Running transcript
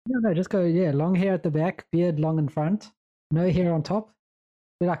No, just go, yeah, long hair at the back, beard long in front, no hair on top.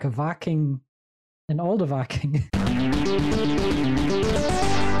 Be like a Viking, an older Viking.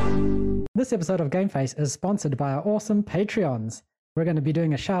 This episode of Game Face is sponsored by our awesome Patreons. We're going to be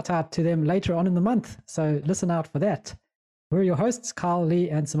doing a shout out to them later on in the month, so listen out for that. We're your hosts, Carl, Lee,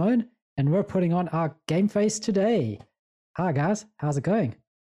 and Simone, and we're putting on our Game Face today. Hi guys, how's it going?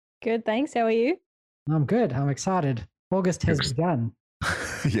 Good, thanks. How are you? I'm good. I'm excited. August has begun.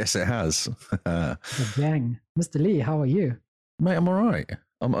 Yes, it has. Bang. Mr. Lee, how are you? Mate, I'm all right.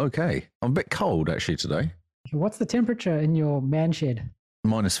 I'm okay. I'm a bit cold actually today. What's the temperature in your man shed?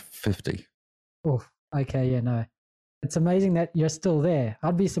 -50. Oh, okay, yeah, no. It's amazing that you're still there.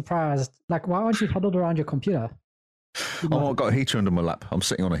 I'd be surprised. Like, why aren't you huddled around your computer? Oh, I've got a heater under my lap. I'm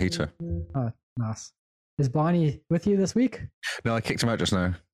sitting on a heater. Oh, nice. Is Barney with you this week? No, I kicked him out just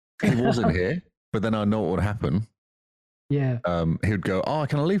now. He was in here, but then I know what would happen. Yeah. He would go, "Oh,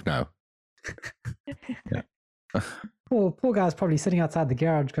 can I leave now?" Yeah. Poor guy's probably sitting outside the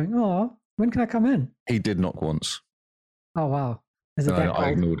garage going, "Oh, when can I come in?" He did knock once. Oh, wow. Is it And that I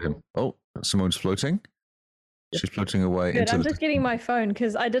cold? ignored him. Oh, Simone's floating. She's floating away Good. into I'm the... just getting my phone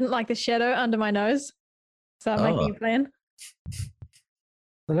because I didn't like the shadow under my nose. So I'm making a plan.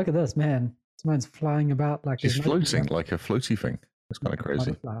 So look at this, man. Simone's flying about like She's there's no- floating like a floaty thing. It's kind of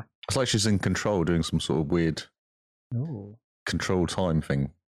crazy. Butterfly. It's like she's in control doing some sort of weird Oh, control time thing.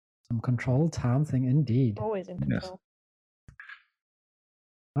 some controlled time thing indeed. Always in Yes. control.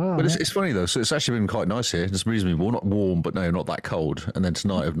 Oh, But man. it's funny though. So it's actually been quite nice here. It's reasonably warm, not warm, but no, not that cold. And then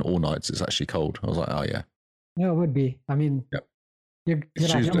tonight, and all nights, it's actually cold. I was like, oh yeah. Yeah, it would be. I mean, Yep. you're like,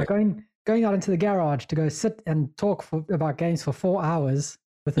 Tuesday. I'm going out into the garage to go sit and talk about games for 4 hours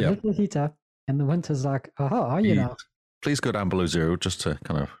with a Yep. little heater, and the winter's like, oh, how are you now? Please go down below zero just to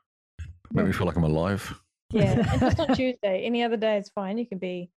kind of make me feel like I'm alive. Yeah. And just on Tuesday. Any other day is fine. You can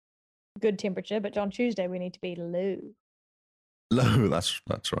be good temperature, but on Tuesday we need to be low. Low, that's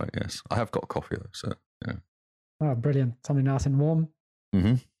right. Yes, I have got coffee though. So yeah. Oh, brilliant. Something nice and warm.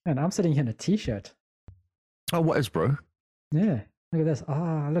 Mm-hmm. And I'm sitting here in a t-shirt. Oh, what is, bro? Yeah. Look at this.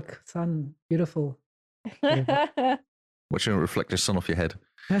 Ah, look, sun, beautiful. Watching it reflect the sun off your head.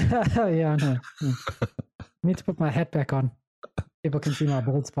 Yeah, I know. Need to put my hat back on. People can see my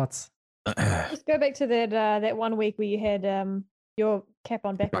bald spots. Just go back to that 1 week where you had your cap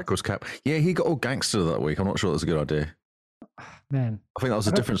on backwards. Backwards cap. Yeah, he got all gangster that week. I'm not sure that's a good idea. Man. I think that was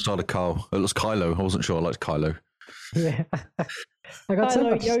a different style of Carl. It was Kylo. I wasn't sure I liked Kylo. Yeah. I got so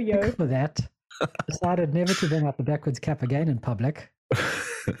Kylo much yo-yo. stick for that. Decided never to bring out the backwards cap again in public.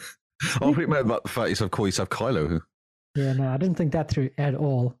 I was pretty mad about the fact you call yourself Kylo. Yeah, no, I didn't think that through at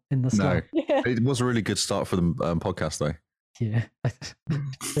all in the No, slot. Yeah. it was a really good start for the podcast though. Yeah.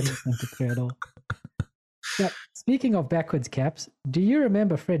 Didn't think it through at all. Yeah, speaking of backwards caps, do you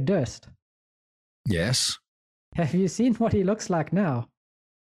remember Fred Durst? Yes. Have you seen what he looks like now?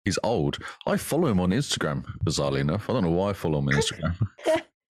 He's old. I follow him on Instagram, bizarrely enough. I don't know why I follow him on Instagram.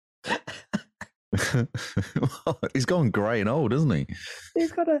 He's gone grey and old, isn't he?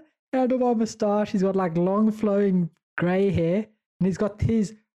 He's got a handlebar moustache. He's got like long flowing grey hair. And he's got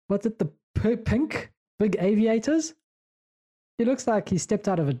his, what's it, the pink big aviators? He looks like he stepped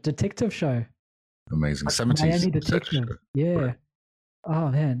out of a detective show. Amazing. Like 70s. Miami Detective. Yeah. Right. Oh,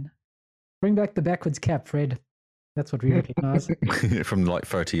 man. Bring back the backwards cap, Fred. That's what we recognize. From like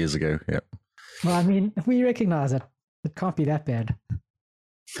 30 years ago. Yeah. Well, I mean, we recognize it. It can't be that bad.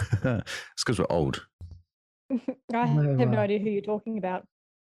 It's because we're old. I No, have no idea who you're talking about.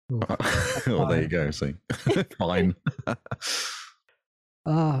 Well, there you go. See, fine.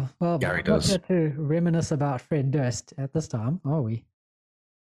 Ah, well, Gary we're not does. here to reminisce about Fred Durst at this time, are we?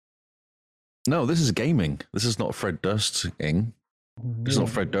 No, this is gaming. This is not Fred Durst-ing. It's not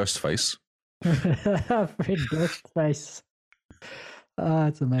Fred Durst face. Fred Durst face. Ah,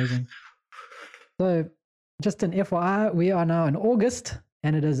 it's amazing. So, just an FYI, we are now in August,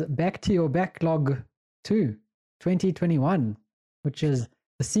 and it is Back to Your Backlog 2, 2021, which is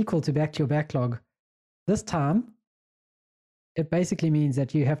the sequel to Back to Your Backlog. This time, it basically means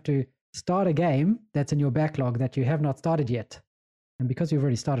that you have to start a game that's in your backlog that you have not started yet. And because we've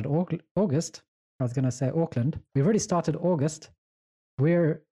already started August, I was going to say Auckland, we've already started August.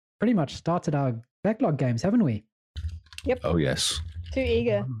 We're pretty much started our backlog games, haven't we? Yep. Oh, yes. Too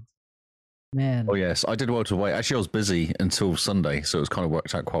eager. Man, Oh, yes. I did well to wait. Actually, I was busy until Sunday, so it's kind of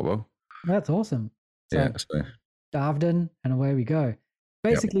worked out quite well. that's awesome. So Yeah. So, dived in and away we go.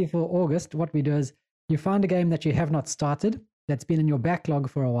 Basically, for August, what we do is you find a game that you have not started, that's been in your backlog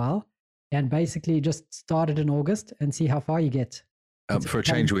for a while, and basically just start it in August and see how far you get. For a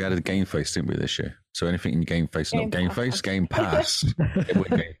change, we added Game Face, didn't we, this year? So anything in Game Face, not Game Face, Game Pass.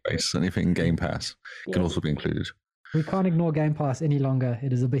 Game Face, anything in Game Pass can also be included. We can't ignore Game Pass any longer.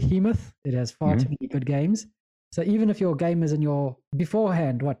 It is a behemoth. It has far too many good games. So even if your game is in your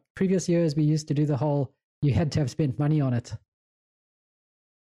beforehand, previous years we used to do the whole, you had to have spent money on it.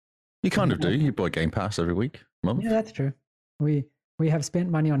 You kind of do. You buy Game Pass every week, month. Yeah, that's true. We have spent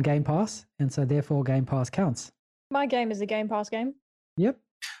money on Game Pass, and so therefore Game Pass counts. My game is a Game Pass game. Yep.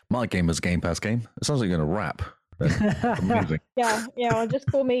 My game is a Game Pass game. It sounds like you're going to rap. Amazing. Yeah, well, just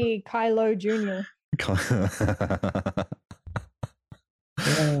call me Kylo Jr.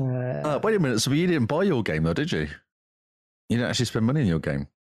 Wait a minute. So you didn't buy your game, though, did you? You didn't actually spend money on your game.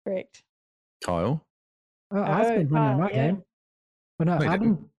 Correct. Kyle? Oh, I spent money on my game. But no, I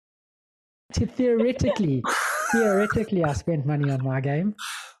didn't. Theoretically, I spent money on my game.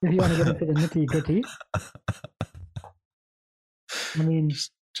 If you want to get into the nitty gritty. I mean,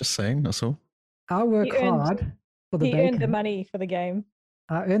 just saying, that's all. I work hard for the bacon. He earned the money for the game.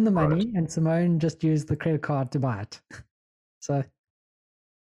 I earned the money, and Simone just used the credit card to buy it. So,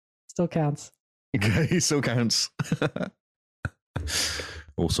 still counts. Okay, still counts.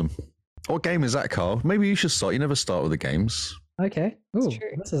 Awesome. What game is that, Carl? Maybe you should start. You never start with the games. Okay. Ooh,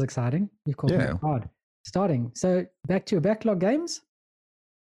 this is exciting. You've called me hard. Starting. So, back to your backlog games?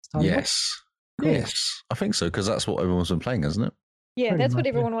 Yes. Cool. Yes, I think so, because that's what everyone's been playing, isn't it? Yeah, that's what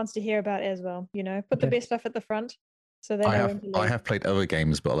everyone wants to hear about as well. Put the best stuff at the front. So they know when to leave. I have played other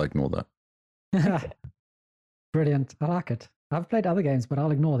games, but I'll ignore that. Brilliant. I like it. I've played other games, but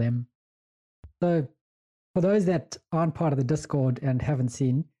I'll ignore them. So, for those that aren't part of the Discord and haven't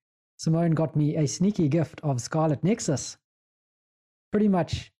seen, Simone got me a sneaky gift of Scarlet Nexus. Pretty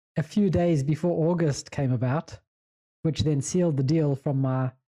much a few days before August came about, which then sealed the deal from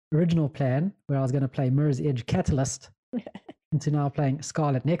my original plan, where I was going to play Mirror's Edge Catalyst, into now playing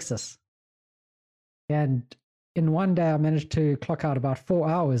Scarlet Nexus. And in one day, I managed to clock out about 4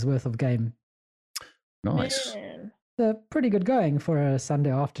 hours worth of game. Nice. Pretty good going for a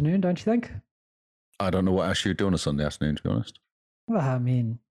Sunday afternoon, don't you think? I don't know what else you do on a Sunday afternoon, to be honest. Well, I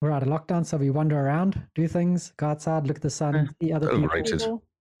mean, we're out of lockdown, so we wander around, do things, go outside, look at the sun, see other people.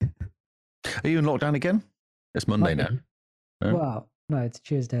 Are you in lockdown again? It's Monday now. No? Well, no, it's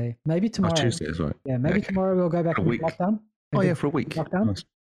Tuesday. Maybe tomorrow. Oh, Tuesday is right. Yeah, maybe tomorrow we'll go back to lockdown. For a week. Lockdown. Nice.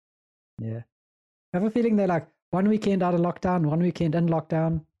 Yeah. I have a feeling they're like 1 weekend out of lockdown, 1 weekend in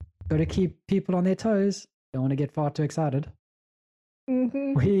lockdown. Got to keep people on their toes. Don't want to get far too excited.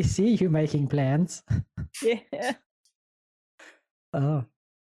 Mm-hmm. We see you making plans. Yeah. Oh.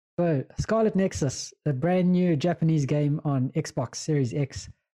 So, Scarlet Nexus, a brand new Japanese game on Xbox Series X.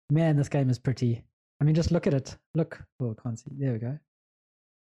 Man, this game is pretty. I mean, just look at it. Look. Oh, I can't see. There we go.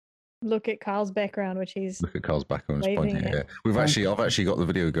 Look at Carl's background, which he's look at Carl's background. Pointing. Yeah, I've actually got the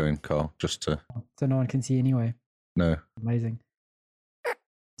video going, Carl, just to. So no one can see anyway. No. Amazing.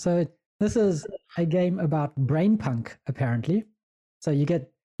 So this is a game about brain punk, apparently. So you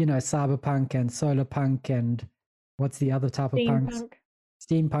get, cyberpunk and solar punk and what's the other type of punks?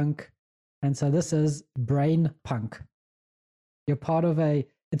 Steampunk. And so this is brain punk. You're part of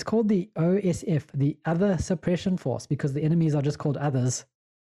it's called the OSF, the Other Suppression Force, because the enemies are just called others.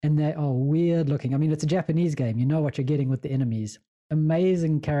 And they are weird looking. I mean, it's a Japanese game. You know what you're getting with the enemies.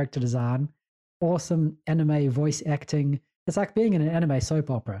 Amazing character design. Awesome anime voice acting. It's like being in an anime soap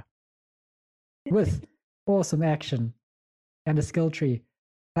opera with awesome action and a skill tree.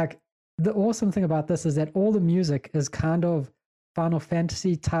 Like, the awesome thing about this is that all the music is kind of Final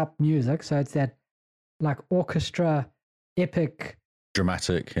Fantasy type music. So it's that like orchestra, epic.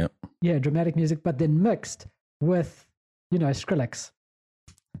 Dramatic, yeah. Yeah, dramatic music, but then mixed with, Skrillex.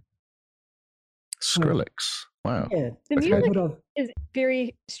 Skrillex. Wow. Yeah. The music is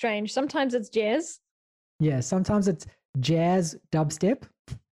very strange. Sometimes it's jazz. Yeah, sometimes it's jazz dubstep.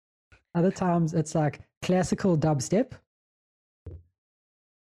 Other times it's like classical dubstep.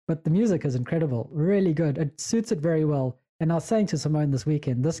 But the music is incredible. Really good. It suits it very well. And I was saying to Simone this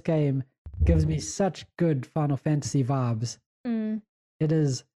weekend, this game gives me such good Final Fantasy vibes. It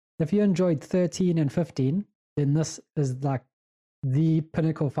is, if you enjoyed 13 and 15, then this is like the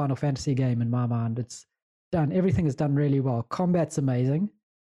pinnacle Final Fantasy game in my mind. It's done. Everything is done really well. Combat's amazing.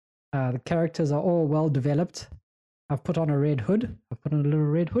 The characters are all well developed. I've put on a red hood. I've put on a little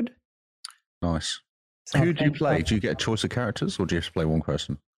red hood. Nice. So who do you play? Do you get a choice of characters or do you have to play one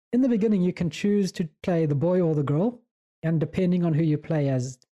person? In the beginning, you can choose to play the boy or the girl. And depending on who you play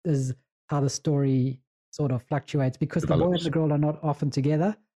as is how the story sort of fluctuates, because the boy and the girl are not often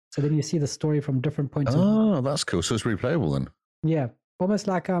together. So then you see the story from different points of view. Oh, that's cool. So it's replayable then. Yeah, almost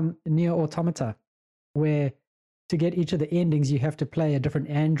like Nier Automata, where to get each of the endings, you have to play a different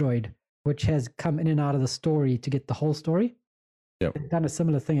android, which has come in and out of the story to get the whole story. Yep. It's done a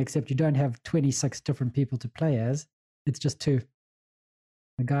similar thing, except you don't have 26 different people to play as. It's just two,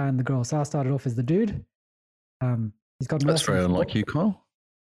 the guy and the girl. So I started off as the dude. He's got an That's awesome very unlike sword. you, Kyle.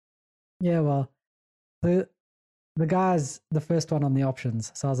 Yeah, well, the guy's the first one on the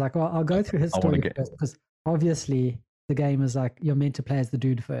options. So I was like, well, I'll go through his I wanna story get- first, because obviously the game is like you're meant to play as the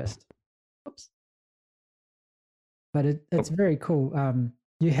dude first. Oops. But it's very cool.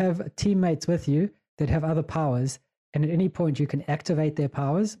 You have teammates with you that have other powers, and at any point you can activate their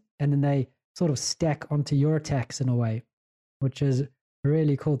powers, and then they sort of stack onto your attacks in a way, which is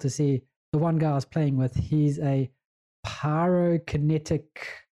really cool to see. The one guy I was playing with, he's a pyrokinetic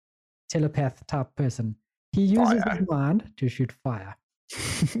telepath type person. He uses his mind to shoot fire.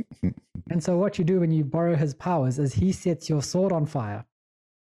 And so what you do when you borrow his powers is he sets your sword on fire.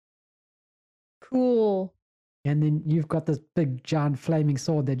 Cool. And then you've got this big, giant, flaming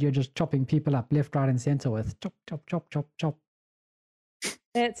sword that you're just chopping people up left, right, and center with. Chop, chop, chop, chop, chop.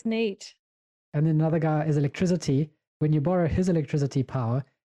 That's neat. And then another guy is electricity. When you borrow his electricity power,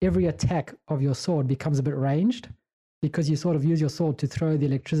 every attack of your sword becomes a bit ranged because you sort of use your sword to throw the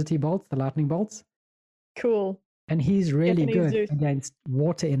electricity bolts, the lightning bolts. Cool. And he's really Japanese good Zeus. against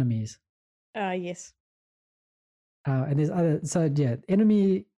water enemies. Yes. And there's other, so yeah,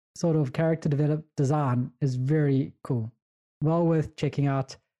 enemy sort of character design is very cool. Well worth checking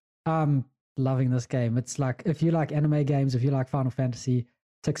out. I'm loving this game. It's like, if you like anime games, if you like Final Fantasy,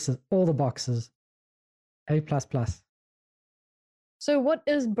 ticks all the boxes. A++. So what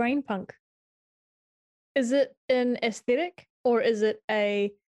is brain punk? Is it an aesthetic or is it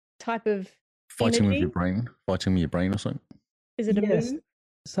a type of Fighting with energy? your brain. Fighting with your brain or something. Is it a Yes. move?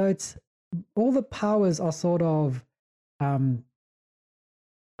 So it's, all the powers are sort of, how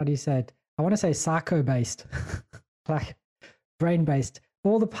do you say it? I want to say psycho-based, like brain-based.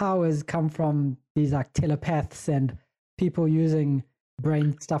 All the powers come from these like telepaths and people using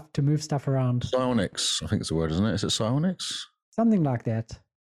brain stuff to move stuff around. Psionics, I think it's the word, isn't it? Is it psionics? Something like that.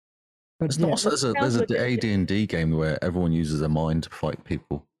 But It's yeah, not. There's sounds a legit. AD&D game where everyone uses their mind to fight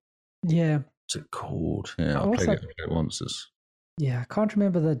people. yeah, What's it called? Yeah, I Also- played it once. yeah. I can't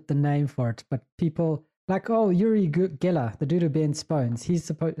remember the name for it, but people like, oh, Yuri Geller, the dude who bends spoons. He's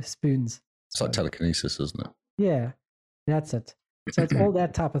supposed spoons. It's like telekinesis, isn't it? Yeah, that's it. So it's all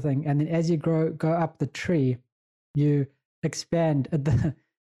that type of thing. And then as you go up the tree, you expand. The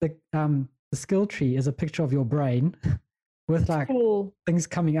skill tree is a picture of your brain with like Cool. things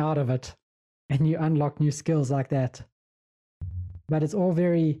coming out of it, and you unlock new skills like that. But it's all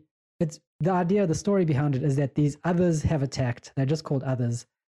very, it's the idea, the story behind it is that these others have attacked. They're just called others.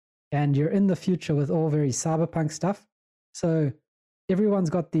 And you're in the future with all very cyberpunk stuff. So everyone's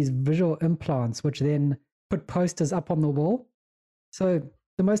got these visual implants, which then put posters up on the wall. So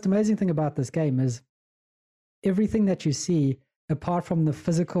the most amazing thing about this game is everything that you see, apart from the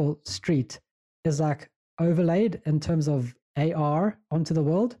physical street, is like overlaid in terms of AR onto the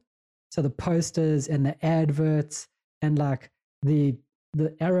world. So the posters and the adverts and like the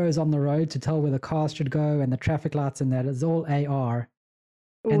arrows on the road to tell where the cars should go and the traffic lights and that is all AR.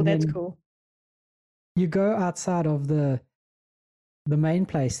 Oh, And that's then- cool. You go outside of the main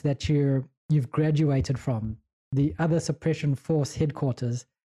place that you've graduated from, the other suppression force headquarters,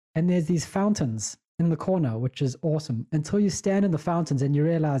 and there's these fountains in the corner, which is awesome, until you stand in the fountains and you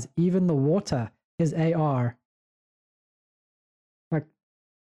realize even the water is AR. Like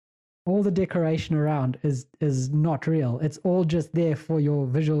all the decoration around is not real. It's all just there for your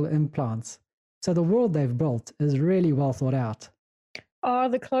visual implants. So the world they've built is really well thought out. Are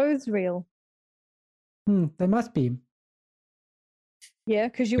the clothes real? They must be. Yeah,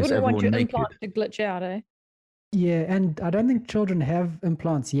 because you Is wouldn't want your everyone implant to glitch out, eh? Yeah, and I don't think children have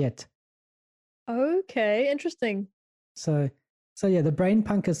implants yet. Okay, interesting. So yeah, the brain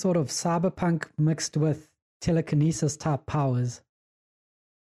punk is sort of cyberpunk mixed with telekinesis type powers.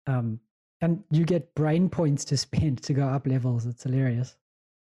 And you get brain points to spend to go up levels. It's hilarious.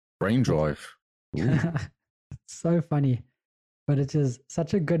 Brain drive. Ooh. It's so funny, but it is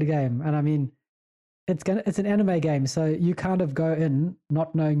such a good game. And I mean, it's an anime game, so you kind of go in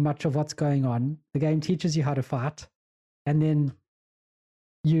not knowing much of what's going on. The game teaches you how to fight, and then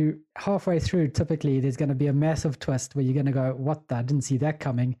you halfway through, typically there's going to be a massive twist where you're going to go, what the, I didn't see that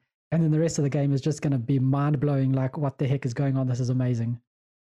coming. And then the rest of the game is just going to be mind-blowing, like, what the heck is going on? This is amazing.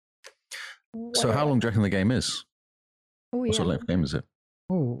 So how long do you reckon the game is? Oh, What yeah. sort of length game is it?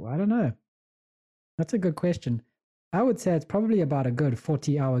 Oh, I don't know. That's a good question. I would say it's probably about a good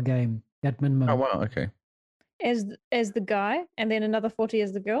 40-hour game at minimum. Oh, wow. Okay. As the guy, and then another 40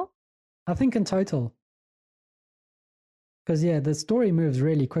 as the girl. I think in total. Because the story moves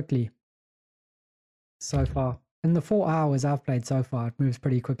really quickly so far. In the 4 hours I've played so far, it moves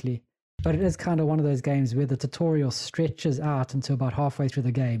pretty quickly. But it is kind of one of those games where the tutorial stretches out into about halfway through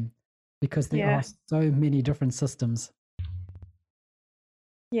the game because there are so many different systems.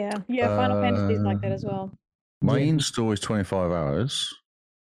 Yeah, Final Fantasy is like that as well. Main story is 25 hours.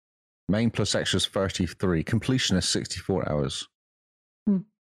 Main plus extra is 33. Completion is 64 hours.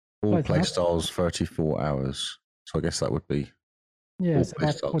 All play styles 34 hours. So I guess that would be. Yeah, it's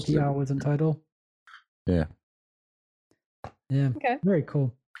about 40 hours in total. Yeah. Yeah. Okay. Very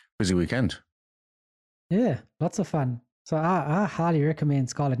cool. Busy weekend. Yeah, lots of fun. So I highly recommend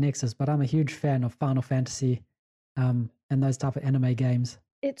Scarlet Nexus, but I'm a huge fan of Final Fantasy and those type of anime games.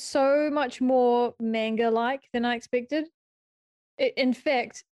 It's so much more manga-like than I expected. In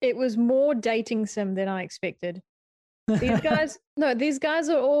fact, it was more dating sim than I expected. These guys, these guys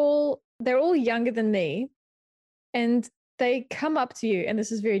are they're all younger than me, and they come up to you, and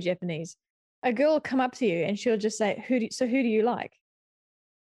this is very Japanese. A girl will come up to you, and she'll just say, who do you like?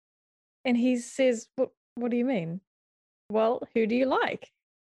 And he says, what do you mean? Well, who do you like?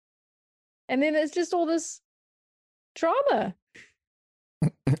 And then it's just all this drama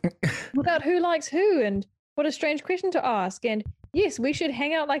about who likes who, and what a strange question to ask. And yes, we should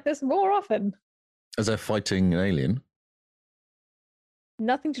hang out like this more often. As they're fighting an alien?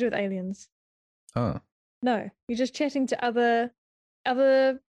 Nothing to do with aliens. Oh. No, you're just chatting to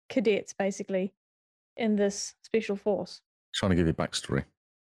other cadets, basically, in this special force. Trying to give you backstory.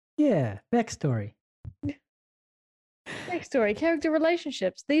 Yeah, backstory. Backstory, character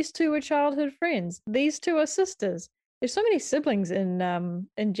relationships. These two were childhood friends. These two are sisters. There's so many siblings in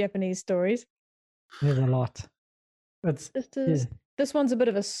Japanese stories. There's a lot. This one's a bit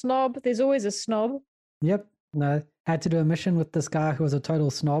of a snob. There's always a snob. Yep. No, I had to do a mission with this guy who was a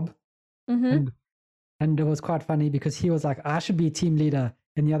total snob. Mm-hmm. And it was quite funny because he was like, I should be team leader.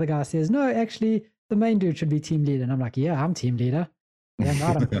 And the other guy says, no, actually, the main dude should be team leader. And I'm like, yeah, I'm team leader.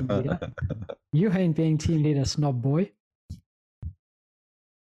 Yeah, I'm team leader. You ain't being team leader, snob boy.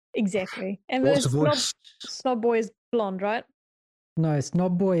 Exactly. And the snob boy is blonde, right? No,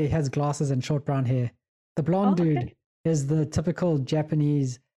 snob boy has glasses and short brown hair. The blonde dude is the typical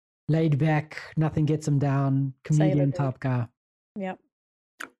Japanese, laid back, nothing gets him down, comedian type guy. Yep.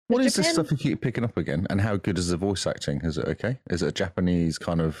 What is this stuff you keep picking up again? And how good is the voice acting? Is it okay? Is it a Japanese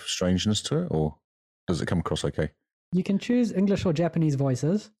kind of strangeness to it, or does it come across okay? You can choose English or Japanese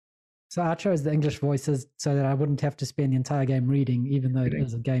voices. So I chose the English voices so that I wouldn't have to spend the entire game reading, even though it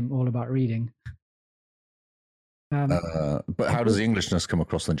is a game all about reading. But how does the Englishness come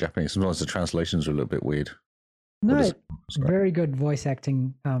across in the Japanese? Sometimes the translations are a little bit weird. No, very good voice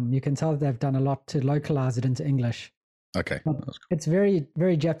acting. You can tell that they've done a lot to localize it into English. Okay. That's cool. It's very,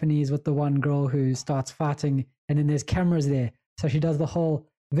 very Japanese with the one girl who starts fighting and then there's cameras there. So she does the whole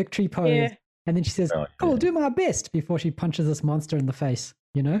victory pose and then she says, I'll do my best before she punches this monster in the face,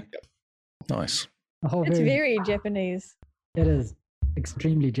 you know? Yep. Nice. It's very Japanese. It is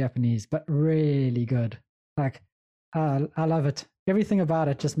extremely Japanese, but really good. Like, I love it. Everything about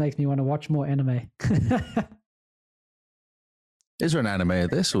it just makes me want to watch more anime. Is there an anime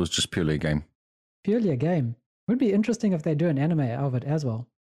of this or is it just purely a game? Purely a game. Would be interesting if they do an anime of it as well.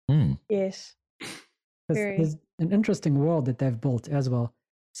 Yes. There's an interesting world that they've built as well.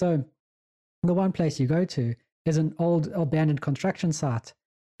 So the one place you go to is an old abandoned construction site,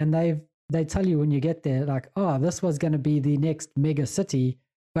 and they tell you when you get there, like, oh, this was going to be the next mega city,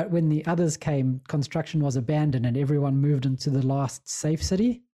 but when the others came, construction was abandoned and everyone moved into the last safe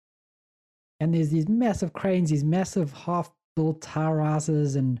city. And there's these massive cranes, these massive half-built tower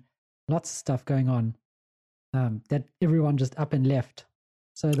houses and lots of stuff going on that everyone just up and left.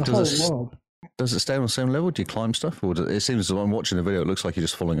 So the whole world. Does it stay on the same level? Do you climb stuff? Or it seems as I'm watching the video, it looks like you're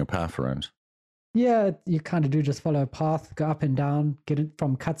just following a path around. Yeah, you kind of do just follow a path, go up and down, get it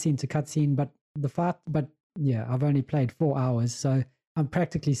from cutscene to cutscene. But yeah, I've only played 4 hours, so I'm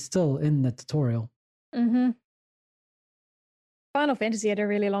practically still in the tutorial. Mm-hmm. Final Fantasy had a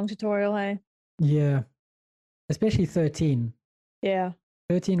really long tutorial, hey? Yeah, especially 13. Yeah.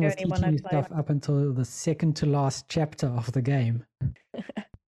 13 was teaching you stuff up until the second to last chapter of the game.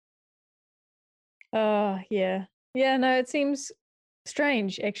 Yeah. Yeah, no, it seems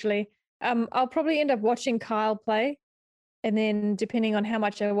strange, actually. I'll probably end up watching Kyle play, and then depending on how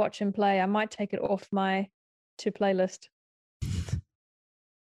much I watch him play, I might take it off my to-play list.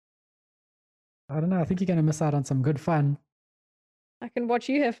 I don't know. I think you're going to miss out on some good fun. I can watch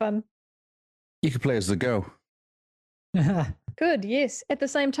you have fun. You could play as the girl. Good, yes. At the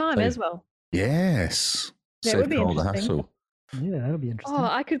same time as well. Yes. That would be all the interesting. hassle. Yeah, that'll be interesting. Oh,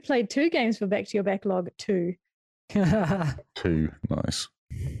 I could play 2 games for Back to Your Backlog too. 2. Nice.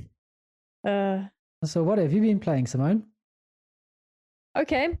 So what have you been playing, Simone?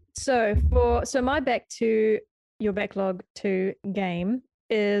 Okay, so my back to your backlog 2 game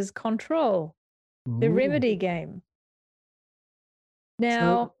is Control, the Ooh. Remedy game.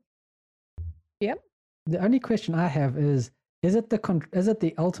 Now, yep. The only question I have is it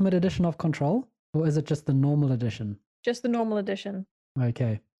the Ultimate Edition of Control, or is it just the normal edition? Just the normal edition.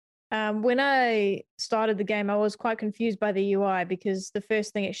 Okay. When I started the game, I was quite confused by the UI because the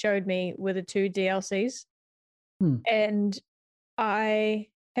first thing it showed me were the 2 DLCs. And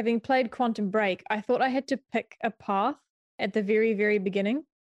having played Quantum Break, I thought I had to pick a path at the very, very beginning.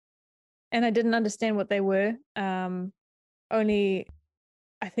 And I didn't understand what they were. Only,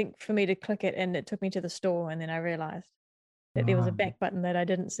 I think, for me to click it, and it took me to the store, and then I realized that there was a back button that I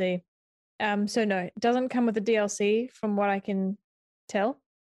didn't see. So no, it doesn't come with a DLC from what I can tell.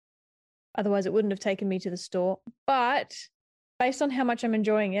 Otherwise, it wouldn't have taken me to the store. But based on how much I'm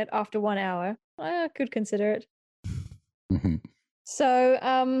enjoying it after 1 hour, I could consider it.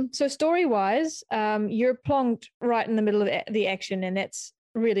 So, story-wise, you're plonked right in the middle of the action, and that's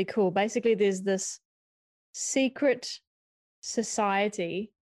really cool. Basically, there's this secret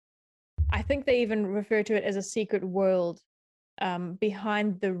society. I think they even refer to it as a secret world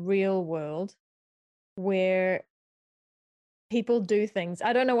behind the real world, where people do things.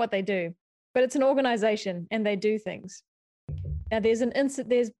 I don't know what they do, but it's an organization, and they do things. Now, there was an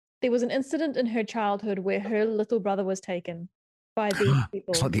incident in her childhood where her little brother was taken by these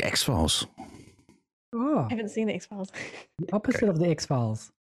people. It's like the X-Files. Oh, I haven't seen the X-Files. The opposite of the X-Files.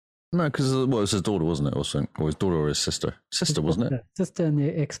 No, because it was his daughter, wasn't it? Or his daughter or his sister. Sister, wasn't it? Sister in the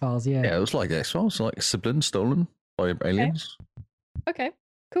X-Files, yeah. Yeah, it was like the X-Files, like a sibling stolen by aliens. Okay,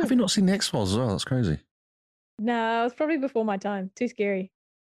 cool. Have you not seen the X-Files as well? That's crazy. No, it's probably before my time. Too scary.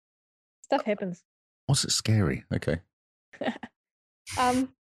 Stuff happens. Was it scary? Okay.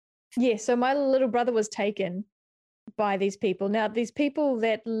 Yeah, so my little brother was taken by these people. Now, these people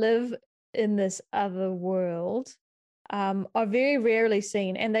that live in this other world are very rarely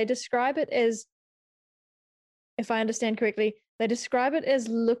seen, and they describe it as, if I understand correctly, they describe it as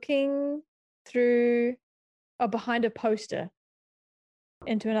looking through or behind a poster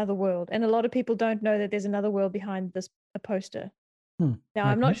into another world. And a lot of people don't know that there's another world behind a poster. Now,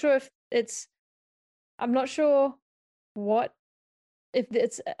 I'm not sure if it's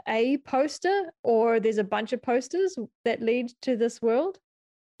a poster or there's a bunch of posters that lead to this world,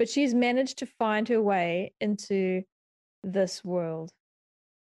 but she's managed to find her way into this world.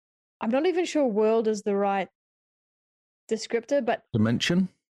 I'm not even sure world is the right descriptor, but dimension.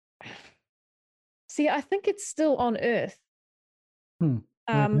 See, I think it's still on Earth. Okay.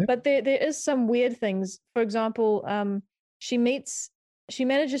 But there is some weird things. For example, she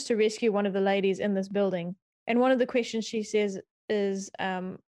manages to rescue one of the ladies in this building, and one of the questions she says is,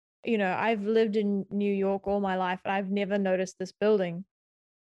 I've lived in New York all my life, and I've never noticed this building.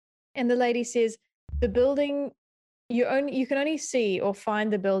 And the lady says, the building, you can only see or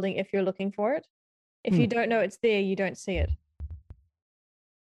find the building if you're looking for it. If you don't know it's there, you don't see it.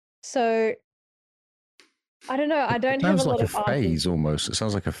 So I don't know. I don't have a lot of Sounds like a phase almost. It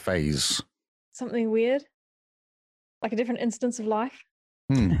sounds like a phase. Something weird, like a different instance of life.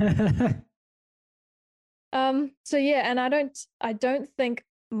 So yeah, and I don't think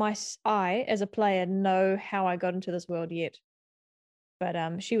I as a player know how I got into this world yet, but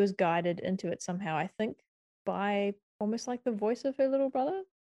she was guided into it somehow, I think, by almost like the voice of her little brother.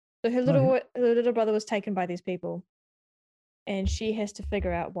 So her little brother was taken by these people, and she has to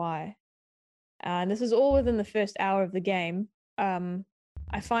figure out why. And this is all within the first hour of the game.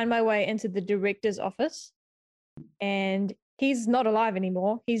 I find my way into the director's office, and he's not alive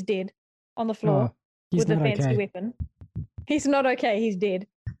anymore. He's dead on the floor with a fancy weapon. He's not okay. He's dead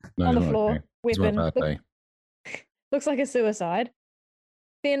on the floor. Okay. Weapon. Looks like a suicide.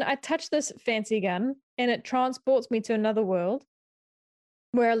 Then I touch this fancy gun, and it transports me to another world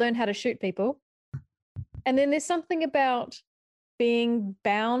where I learn how to shoot people. And then there's something about being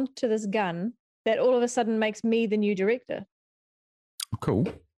bound to this gun that all of a sudden makes me the new director. Cool.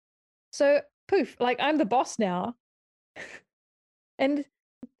 So poof, like I'm the boss now. And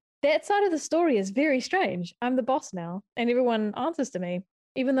that side of the story is very strange. I'm the boss now, and everyone answers to me,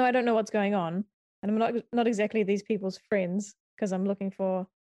 even though I don't know what's going on. And I'm not exactly these people's friends, because I'm looking for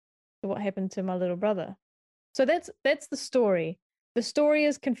what happened to my little brother. So that's the story. The story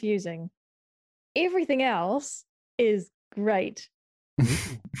is confusing. Everything else is great.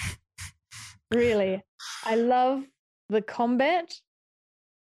 Really. I love the combat.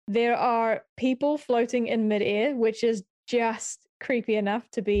 There are people floating in midair, which is just creepy enough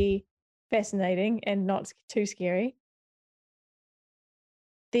to be fascinating and not too scary.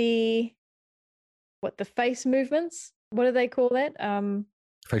 The face movements, what do they call that?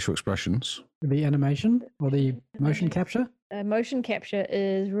 Facial expressions. The animation or the motion capture? Motion capture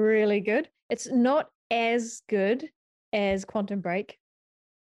is really good. It's not as good as Quantum Break.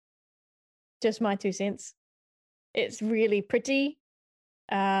 Just my 2 cents. It's really pretty.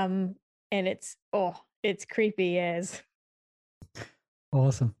 And it's creepy as.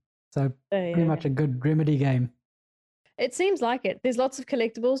 Awesome. So pretty much a good Remedy game. It seems like it. There's lots of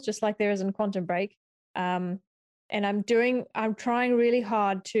collectibles, just like there is in Quantum Break. And I'm trying really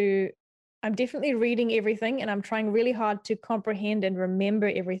hard I'm definitely reading everything, and I'm trying really hard to comprehend and remember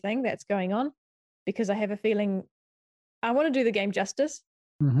everything that's going on, because I have a feeling I want to do the game justice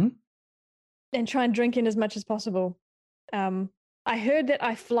and try and drink in as much as possible. I heard that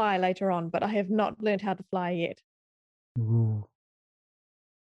I fly later on, but I have not learned how to fly yet. Ooh.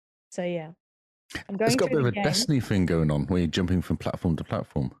 So yeah. It's got a bit of a Destiny thing going on where you're jumping from platform to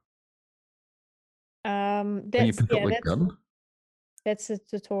platform. That's gun? That's a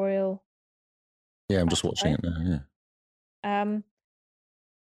tutorial. Yeah, I'm just watching it now. Yeah.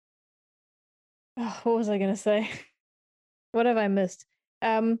 What was I going to say? What have I missed?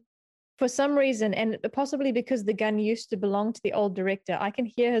 For some reason, and possibly because the gun used to belong to the old director, I can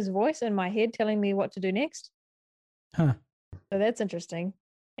hear his voice in my head telling me what to do next. Huh. So that's interesting.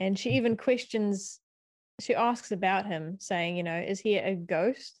 And she even she asks about him, saying, is he a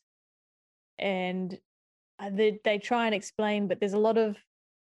ghost? And they try and explain, but there's a lot of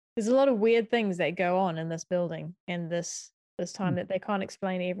weird things that go on in this building and this time that they can't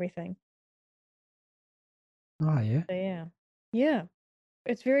explain everything. Oh yeah. So yeah,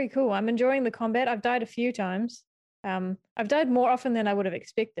 it's very cool. I'm enjoying the combat. I've died a few times. I've died more often than I would have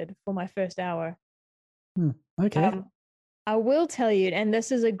expected for my first hour. Okay. I will tell you, and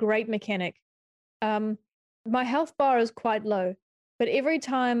this is a great mechanic. My health bar is quite low, but every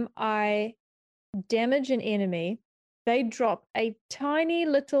time I damage an enemy, they drop a tiny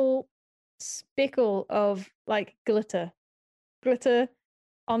little speckle of like glitter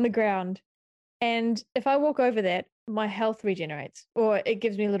on the ground. And if I walk over that, my health regenerates, or it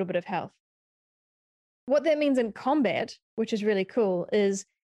gives me a little bit of health. What that means in combat, which is really cool, is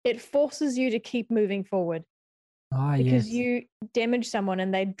it forces you to keep moving forward. Because you damage someone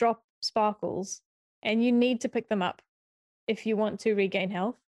and they drop sparkles, and you need to pick them up if you want to regain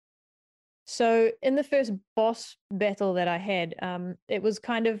health. So in the first boss battle that I had, it was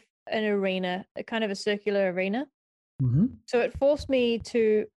kind of an arena, kind of a circular arena. So it forced me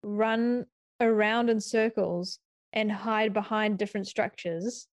to run around in circles and hide behind different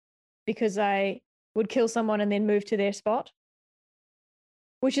structures, because I would kill someone and then move to their spot,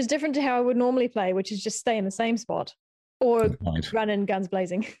 which is different to how I would normally play, which is just stay in the same spot or run in guns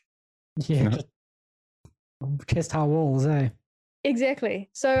blazing. Yeah. Chest high walls, eh? Exactly.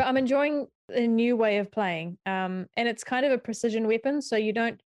 So I'm enjoying a new way of playing. And it's kind of a precision weapon, so you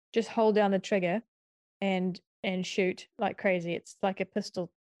don't just hold down the trigger and shoot like crazy. It's like a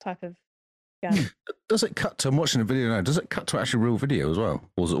pistol type of gun. Does it cut to, I'm watching a video now, does it cut to actually real video as well?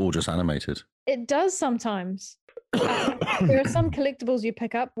 Or is it all just animated? It does sometimes. There are some collectibles you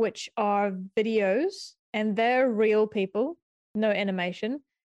pick up which are videos, and they're real people, no animation.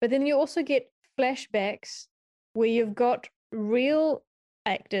 But then you also get flashbacks where you've got real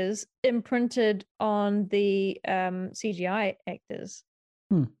actors imprinted on the CGI actors.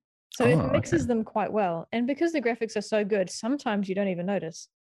 So it mixes them quite well. And because the graphics are so good, sometimes you don't even notice.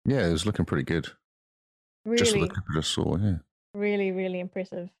 Yeah, it was looking pretty good. Really, just looking at the saw, yeah. Really, really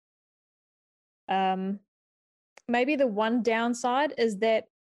impressive. Maybe the one downside is that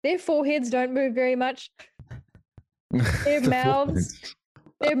their foreheads don't move very much. Their mouths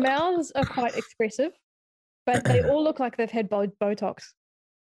are quite expressive, but they all look like they've had Botox.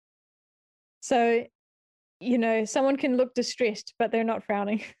 So, someone can look distressed, but they're not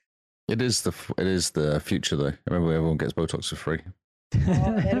frowning. It is the future, though. Remember, everyone gets Botox for free.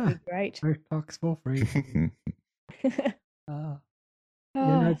 Oh, that'd be great. Botox for free.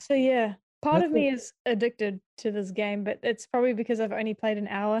 So yeah, part of me is addicted to this game, but it's probably because I've only played an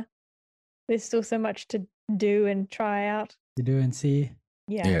hour. There's still so much to do and try out. To do and see.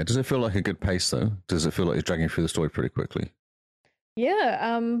 Yeah. Yeah. Does it feel like a good pace, though? Does it feel like it's dragging through the story pretty quickly?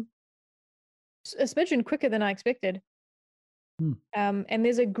 Yeah. A smidgen quicker than I expected. And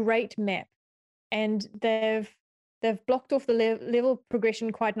there's a great map, and they've blocked off the level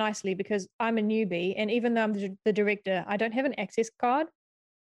progression quite nicely, because I'm a newbie, and even though I'm the director, I don't have an access card.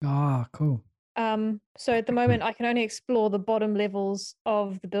 Ah, cool. So at the moment, I can only explore the bottom levels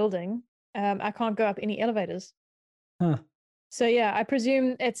of the building. I can't go up any elevators. Huh. So yeah, I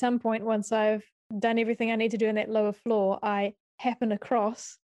presume at some point, once I've done everything I need to do in that lower floor, I happen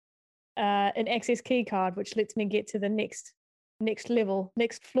across an access key card, which lets me get to the next level,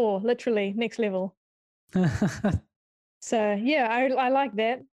 next floor, literally next level. So yeah, I like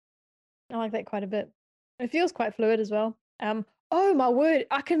that. I like that quite a bit. It feels quite fluid as well. Oh my word,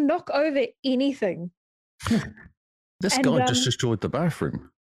 I can knock over anything. This And, guy just destroyed the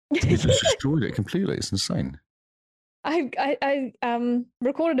bathroom. He just destroyed it completely. It's insane. I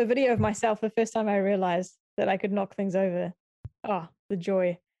recorded a video of myself the first time I realized that I could knock things over. Oh, the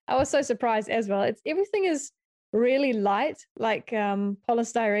joy. I was so surprised as well. Everything is really light, like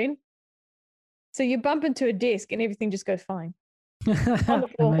polystyrene. So you bump into a desk and everything just goes fine. On the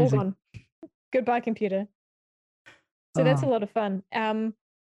floor, all gone. Goodbye, computer. So that's a lot of fun.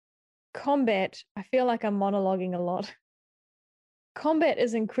 Combat, I feel like I'm monologuing a lot. Combat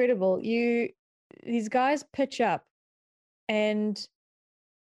is incredible. These guys pitch up and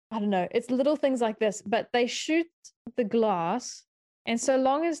I don't know, it's little things like this, but they shoot the glass. And so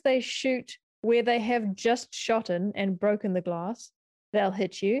long as they shoot where they have just shot in and broken the glass, they'll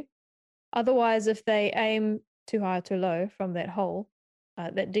hit you. Otherwise, if they aim too high or too low from that hole,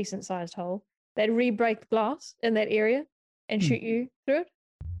 that decent sized hole, they'd re-break the glass in that area and shoot you through it.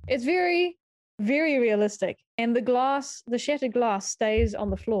 It's very, very realistic. And the shattered glass stays on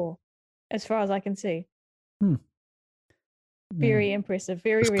the floor as far as I can see. Very impressive,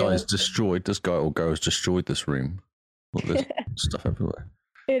 very realistic. This guy or girl has destroyed this room. Look, there's stuff everywhere.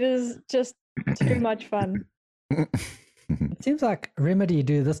 It is just too much fun. It seems like Remedy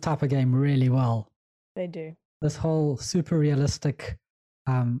do this type of game really well. They do. This whole super realistic,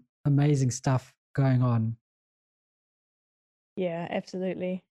 amazing stuff going on. Yeah,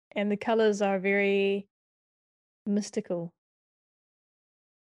 absolutely. And the colors are very mystical.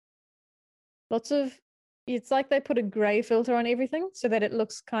 It's like they put a gray filter on everything so that it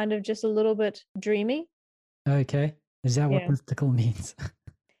looks kind of just a little bit dreamy. Okay. Is that what mystical means?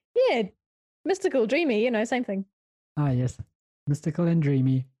 Yeah, mystical, dreamy, same thing. Ah, yes. Mystical and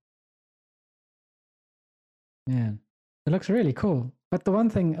dreamy. Yeah. It looks really cool. But the one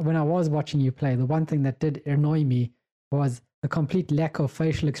thing, when I was watching you play, the one thing that did annoy me was the complete lack of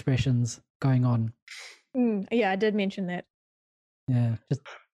facial expressions going on. Yeah, I did mention that. Yeah, just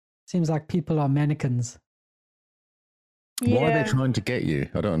seems like people are mannequins. Yeah. Why are they trying to get you?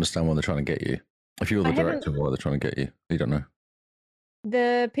 I don't understand why they're trying to get you. If you're the director, why are they trying to get you? You don't know.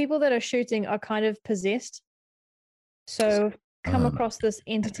 The people that are shooting are kind of possessed. So come across this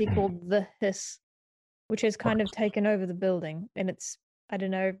entity called the Hiss, which has kind of taken over the building. And it's, I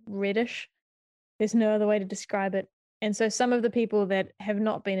don't know, reddish. There's no other way to describe it. And so some of the people that have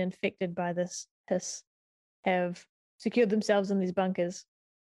not been infected by this Hiss have secured themselves in these bunkers.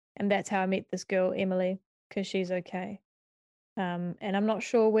 And that's how I meet this girl, Emily, because she's okay. And I'm not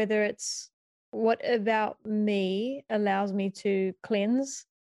sure whether it's what about me allows me to cleanse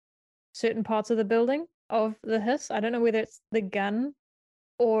certain parts of the building of the Hiss. I don't know whether it's the gun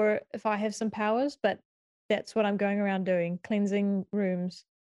or if I have some powers, but that's what I'm going around doing, cleansing rooms.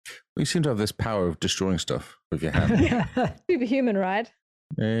 You seem to have this power of destroying stuff with your hand. Superhuman, right?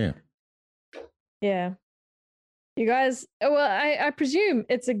 Yeah. Yeah. You guys, well, I presume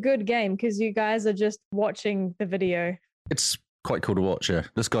it's a good game because you guys are just watching the video. It's quite cool to watch, yeah.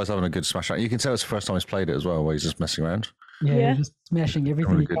 This guy's having a good smash out. You can tell it's the first time he's played it as well, where he's just messing around. Yeah. He's just smashing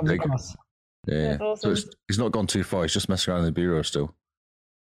everything he comes across. Yeah. That's awesome. So he's not gone too far. He's just messing around in the bureau still.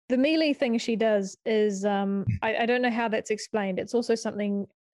 The melee thing she does is, I don't know how that's explained. It's also something,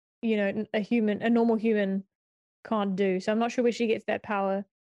 a normal human can't do. So I'm not sure where she gets that power.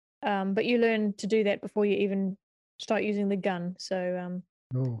 But you learn to do that before you even start using the gun. So,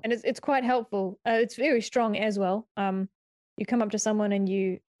 and it's quite helpful. It's very strong as well. You come up to someone and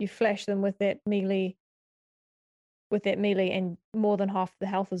you flash them with that melee, and more than half the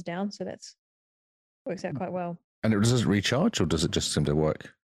health is down. So works out quite well. And does it recharge, or does it just seem to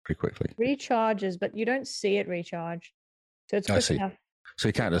work pretty quickly? Recharges, but you don't see it recharge. So it's quick enough. So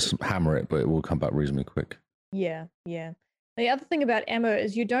you can't just hammer it, but it will come back reasonably quick. Yeah. The other thing about ammo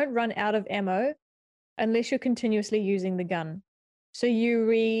is you don't run out of ammo unless you're continuously using the gun. So you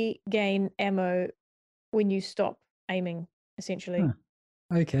regain ammo when you stop aiming, essentially.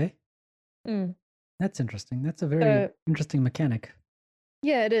 Okay. That's interesting. That's a very interesting mechanic.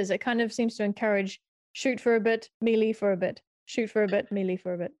 Yeah, it is. It kind of seems to encourage shoot for a bit, melee for a bit, shoot for a bit, melee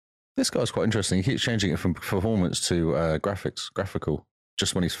for a bit. This guy's quite interesting. He keeps changing it from performance to graphical,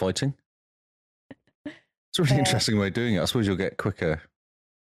 just when he's fighting. It's a really interesting way of doing it. I suppose you'll get quicker.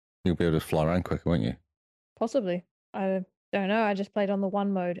 You'll be able to fly around quicker, won't you? Possibly. I don't know. I just played on the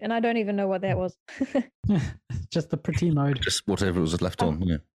one mode, and I don't even know what that was. just the pretty mode. Just whatever was left on.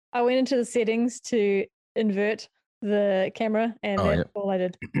 Yeah. I went into the settings to invert the camera, and that's all I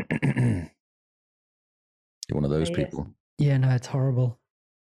did. You're one of those Yes. people. Yeah, no, it's horrible.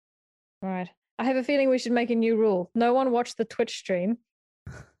 Right. I have a feeling we should make a new rule. No one watch the Twitch stream.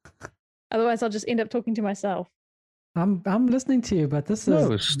 Otherwise, I'll just end up talking to myself. I'm listening to you, but this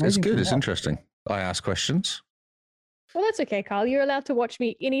is it's good. It's watch. interesting. I ask questions. Well, that's okay, Carl. You're allowed to watch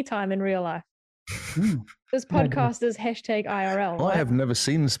me anytime in real life. This Yeah, podcast is #IRL. I right? have never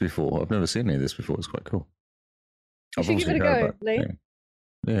seen this before. I've never seen any of this before. It's quite cool. You should give it a go, Lee.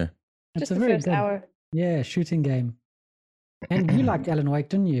 Yeah. It's Just a the very first good, hour. yeah, shooting game. And you liked Alan Wake,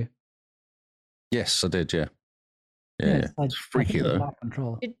 didn't you? Yes, I did. Yeah. Yeah. It's like- It's freaky I think it's though. Light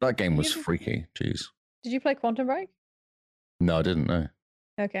Control. That game was you- freaky. Jeez. Did you play Quantum Break? No, I didn't know.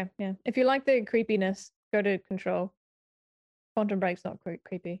 Okay, yeah. If you like the creepiness, go to Control. Quantum Break's not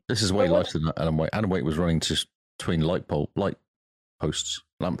creepy. This is way But what- lighter than Alan Wake. Alan Wake was running just between lamp posts.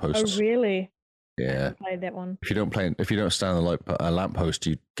 Oh, really? I Yeah. haven't played that one. If you don't stand on a lamp post,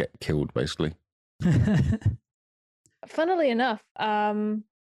 you get killed basically. Funnily enough,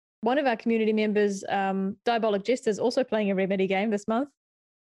 one of our community members, Diabolic Jester, is also playing a Remedy game this month.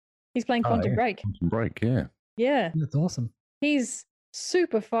 He's playing Quantum yeah. Break. Quantum Break, yeah. Yeah. That's awesome. He's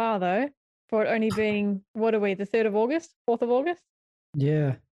super far, though, for it only being, what are we, the 3rd of August? 4th of August?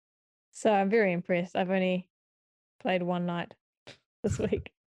 Yeah. So I'm very impressed. I've only played one night this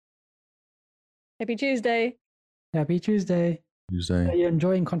week. Happy Tuesday. Happy Tuesday. Are you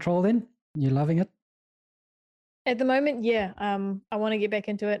enjoying Control then? You're loving it? At the moment, yeah. I want to get back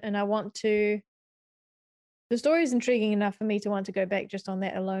into it, and I want to. The story is intriguing enough for me to want to go back just on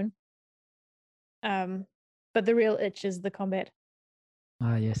that alone. But the real itch is the combat.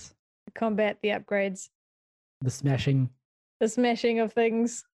 Ah, yes. The combat, the upgrades, The smashing. the smashing of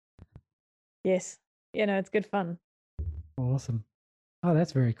things. Yes. It's good fun. Awesome. Oh,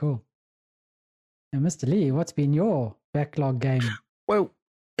 that's very cool. And Mr. Lee, what's been your backlog game? Well,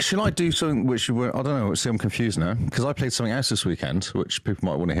 should I do something which I don't know? See, I'm confused now because I played something else this weekend, which people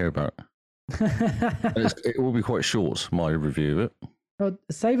might want to hear about. And it will be quite short, my review of it. Well,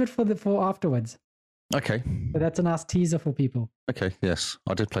 save it for afterwards. Okay. But that's a nice teaser for people. Okay. Yes,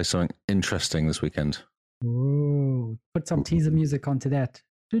 I did play something interesting this weekend. Ooh, put some teaser music onto that.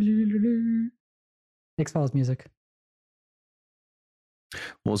 X-Files music.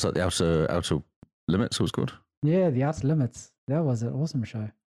 What was that? The Outer Limits was good. Yeah, The Outer Limits. That was an awesome show.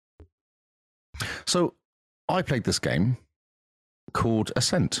 So I played this game called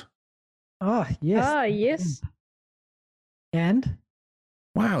Ascent. Oh, yes. Ah, yes. And?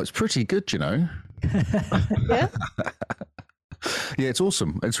 Wow, it's pretty good, you know. Yeah. Yeah, it's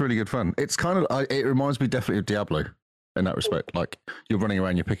awesome. It's really good fun. It's kind of, it reminds me definitely of Diablo in that respect. Like you're running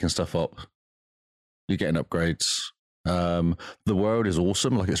around, you're picking stuff up, you're getting upgrades. The world is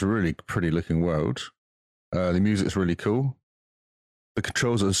awesome. Like it's a really pretty looking world. The music's really cool. The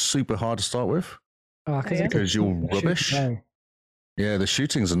controls are super hard to start with Oh, Yeah. because you're rubbish. Shoot, Yeah, the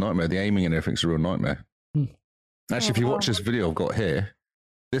shooting's a nightmare. The aiming and everything's a real nightmare. Hmm. Actually, if you watch this video I've got here,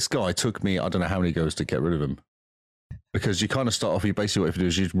 this guy took me, I don't know how many goes to get rid of him. Because you kind of start off, you basically what you do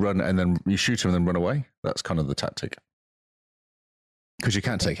is you run and then you shoot him and then run away. That's kind of the tactic. Because you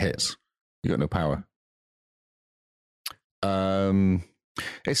can't take hits. You got no power.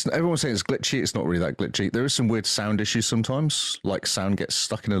 It's everyone's saying it's glitchy. It's not really that glitchy. There is some weird sound issues sometimes. Like sound gets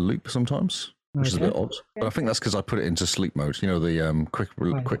stuck in a loop sometimes, which is a bit odd. But I think that's because I put it into sleep mode. You know, the quick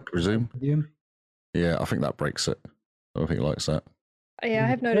resume. Yeah, I think that breaks it. I don't think it likes that. Yeah, I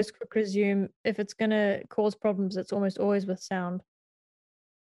have noticed quick resume, if it's going to cause problems, it's almost always with sound.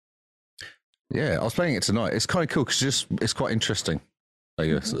 Yeah, I was playing it tonight. It's kind of cool because it's quite interesting. Oh,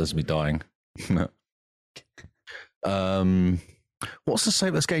 yes, there's me dying. What's the save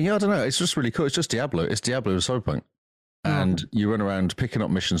of this game? Yeah, I don't know. It's just really cool. It's just Diablo. It's Diablo and Cyberpunk. And you run around picking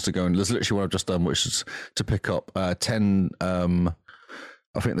up missions to go, and there's literally what I've just done, which is to pick up 10, I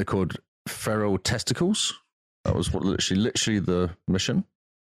think they're called feral testicles. That was what literally the mission.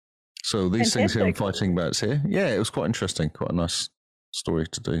 So these things here I'm fighting about here. Yeah, it was quite interesting. Quite a nice story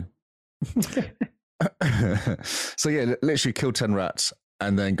to do. So yeah, literally kill 10 rats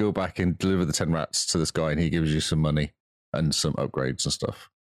and then go back and deliver the 10 rats to this guy, and he gives you some money and some upgrades and stuff.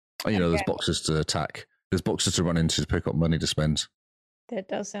 And, you know, there's boxes to attack. There's boxes to run into to pick up money to spend. That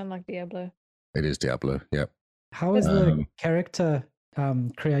does sound like Diablo. It is Diablo, yeah. How is the character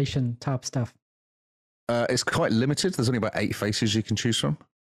creation type stuff? It's quite limited. There's only about 8 faces you can choose from.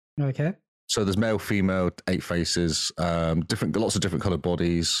 Okay. So there's male, female, 8 faces, lots of different colored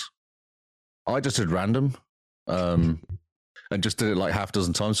bodies. I just did random, and just did it like half a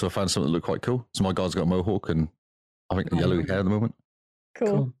dozen times. So I found something that looked quite cool. So my guy's got a mohawk, and I think Oh, yellow yeah. hair at the moment.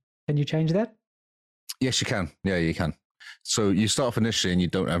 Cool. Can you change that? Yes, you can. Yeah, you can. So you start off initially, and you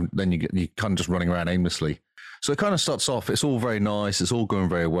don't have. Then you kind of just running around aimlessly. So it kind of starts off. It's all very nice. It's all going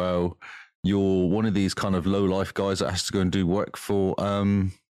very well. You're one of these kind of low life guys that has to go and do work for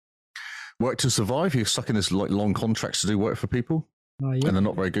work to survive. You're stuck in this like long contracts to do work for people, Oh, yeah. and they're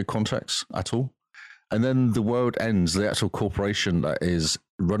not very good contracts at all. And then the world ends. The actual corporation that is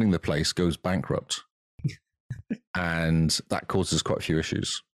running the place goes bankrupt, and that causes quite a few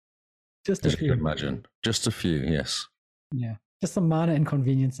issues. Just As a you can few. imagine, just a few. Yes. Yeah. Just some minor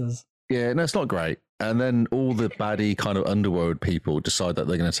inconveniences. Yeah, no, it's not great. And then all the baddie kind of underworld people decide that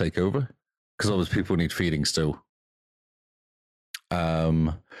they're going to take over because obviously people need feeding still.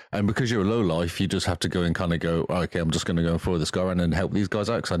 And because you're a low life, you just have to go and kind of go, okay, I'm just going to go and follow this guy around and help these guys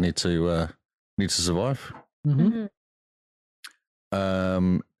out because I need to survive. Mm-hmm.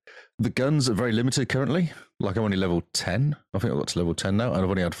 The guns are very limited currently. Like I'm only level 10. I think I've got to level 10 now, and I've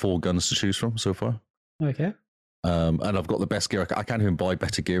only had 4 guns to choose from so far. Okay. And I've got the best gear. I can't even buy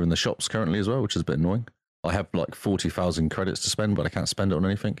better gear in the shops currently as well, which is a bit annoying. I have like 40,000 credits to spend, but I can't spend it on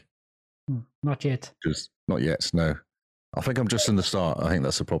anything. Not yet. Just not yet, no. I think I'm just in the start. I think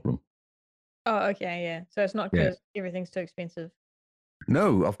that's the problem. Oh, okay, yeah. So it's not because everything's too expensive.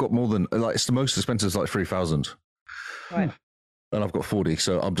 No, I've got more than, like, it's the most expensive is like 3,000. Right. And I've got 40,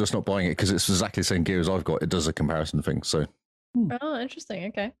 so I'm just not buying it because it's exactly the same gear as I've got. It does a comparison thing, so. Oh, interesting.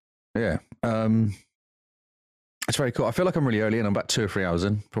 Okay. Yeah. It's very cool. I feel like I'm really early and I'm about 2 or 3 hours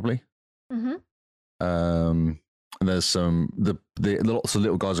in, probably. Mm-hmm. And there's some, the lots of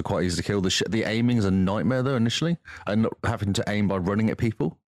little guys are quite easy to kill. The aiming is a nightmare though, initially. And not having to aim by running at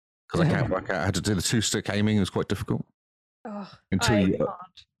people because I can't work out how to do the 2-stick aiming. It was quite difficult. Oh, Until I you, can't.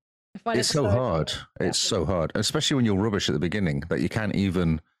 I find it's it so hard. difficult. It's so hard, especially when you're rubbish at the beginning that you can't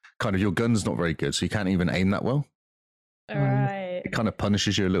even kind of, your gun's not very good, so you can't even aim that well. All right. It kind of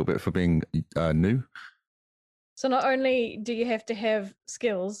punishes you a little bit for being new. So not only do you have to have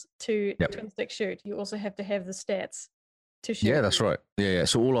skills to Yep. twin stick shoot, you also have to have the stats to shoot. Yeah, that's right. Yeah.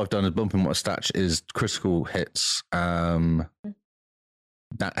 So all I've done is bumping my stats is critical hits, that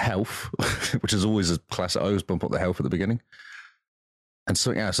health, which is always a classic. I always bump up the health at the beginning. And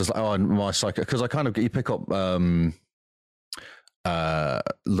so yeah, so it's like, oh, and my psycho, because I kind of, you pick up a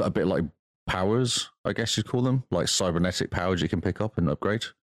bit like powers, I guess you'd call them, like cybernetic powers you can pick up and upgrade.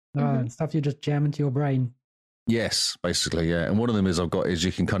 Stuff you just jam into your brain. Yes, basically, yeah. And one of them is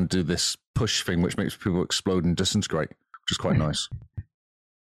you can kind of do this push thing, which makes people explode and disintegrate, which is quite nice.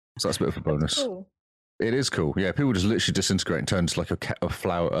 So that's a bit of a bonus. Cool. It is cool. Yeah, people just literally disintegrate and turn into like a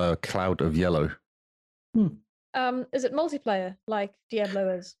cloud of yellow. Is it multiplayer like Diablo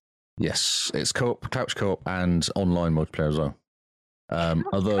is? Yes, it's couch co-op, and online multiplayer as well.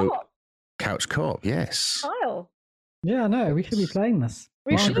 Couch co-op, yes. Kyle. Yeah, no, we should be playing this.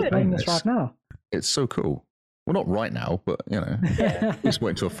 We Why aren't should. playing this right now. It's so cool. Well, not right now, but you know, just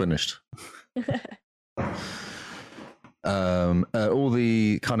wait until I've finished. All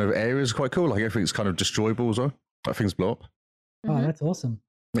the kind of areas are quite cool. Like everything's kind of destroyable as well. Like things blow up. Oh, that's awesome.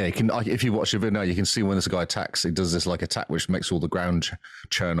 Yeah, you can. If you watch the video now, you can see when this guy attacks. He does this like attack, which makes all the ground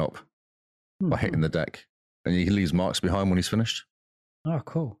churn up by hitting the deck, and he leaves marks behind when he's finished. Oh,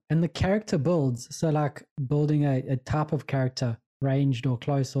 cool. And the character builds. So, like building a type of character, ranged or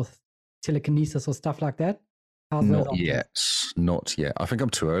close, or telekinesis or stuff like that. How's those Not yet. Not yet. I think I'm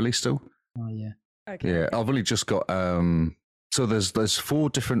too early still. Oh yeah. Okay. Yeah, I've only just got. So there's 4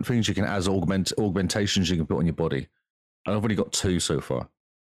 different things you can as augmentations you can put on your body, and I've only got 2 so far.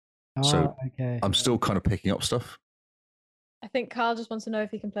 Oh, So okay. I'm still kind of picking up stuff. I think Carl just wants to know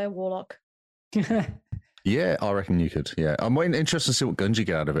if he can play a warlock. Yeah, I reckon you could. Yeah, I'm interested to see what guns you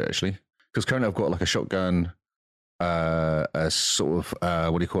get out of it actually, because currently I've got like a shotgun, a sort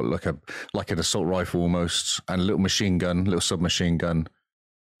of what do you call it, like an assault rifle almost, and a little machine gun, little submachine gun,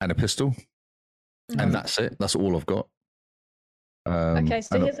 and a pistol, and that's it. That's all I've got. Okay,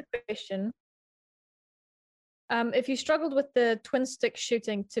 so here's a question. If you struggled with the twin stick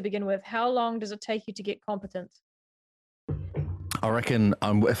shooting to begin with, how long does it take you to get competent? I reckon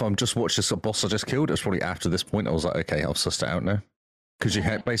if I'm just watching this boss I just killed, it's probably after this point I was like, okay, I'll suss it out now. Because you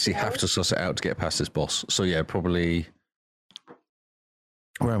basically have to suss it out to get past this boss. So yeah, probably...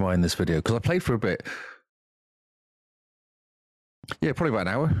 Where am I in this video? Because I played for a bit. Yeah, probably about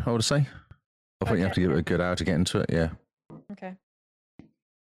an hour, I would say. I think you have to give it a good hour to get into it, yeah. Okay.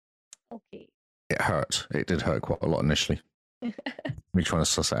 Okay. It hurt. It did hurt quite a lot initially. Me trying to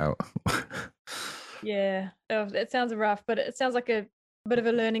suss it out. Yeah, it sounds rough, but it sounds like a bit of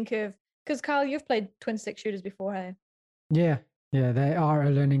a learning curve. Because Kyle, you've played twin stick shooters before, hey? Yeah, they are a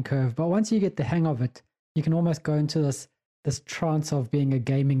learning curve. But once you get the hang of it, you can almost go into this trance of being a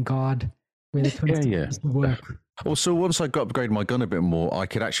gaming god where the twin stick just work. Also, once I got upgraded my gun a bit more, I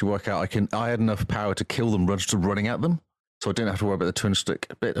could actually work out I had enough power to kill them just running at them, so I didn't have to worry about the twin stick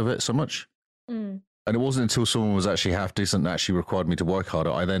bit of it so much. And it wasn't until someone was actually half decent and actually required me to work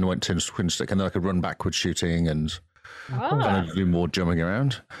harder, I then went to twin stick, and then I could run backwards shooting and kind of do more jumping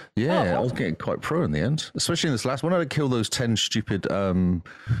around. Yeah, I was getting quite pro in the end, especially in this last one. I had to kill those 10 stupid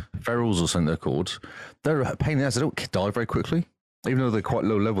ferals or something they're called. They're a pain in the ass. They don't die very quickly. Even though they're quite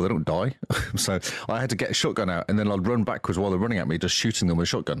low level, they don't die. So I had to get a shotgun out, and then I'd run backwards while they're running at me, just shooting them with a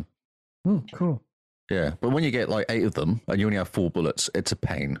shotgun. Cool. Yeah, but when you get like 8 of them, and you only have 4 bullets, it's a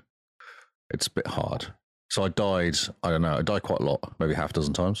pain. It's a bit hard. So I died quite a lot, maybe half a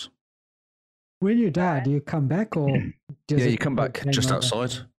dozen times. When you die, do you come back or? You come back just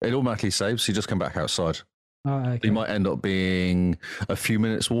outside. It automatically saves, so you just come back outside. Oh, okay. You might end up being a few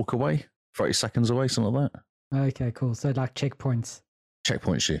minutes walk away, 30 seconds away, something like that. Okay, cool. So like checkpoints.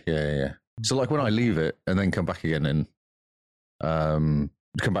 Checkpoints, yeah. So like when I leave it and then come back again and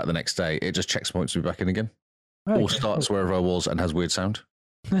come back the next day, it just checkpoints me back in again. Okay, or starts wherever I was and has weird sound.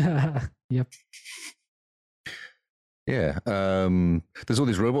 Yep. Yeah. There's all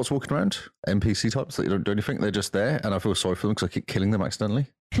these robots walking around, NPC types that you don't do anything. They're just there, and I feel sorry for them because I keep killing them accidentally.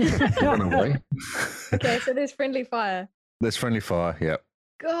 Run away. Okay, so there's friendly fire. There's friendly fire, yeah.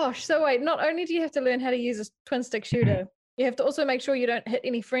 Gosh, so wait, not only do you have to learn how to use a twin stick shooter, you have to also make sure you don't hit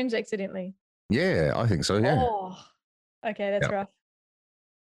any friends accidentally. Yeah, I think so, yeah. Oh, okay, that's rough.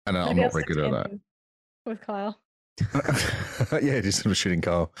 And I'm not very good at that. With Kyle. Yeah, just shooting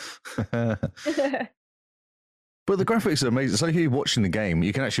Kyle. But the graphics are amazing. So if you're watching the game,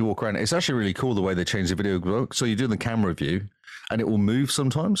 you can actually walk around. It's actually really cool the way they change the video. So you do the camera view, and it will move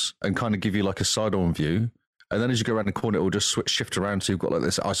sometimes and kind of give you like a side-on view. And then as you go around the corner, it will just shift around. So you've got like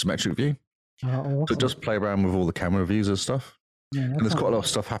this isometric view. Awesome. So just play around with all the camera views and stuff. Yeah, and there's quite a lot of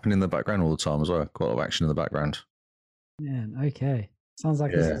stuff happening in the background all the time as well. Quite a lot of action in the background. Man, okay. Sounds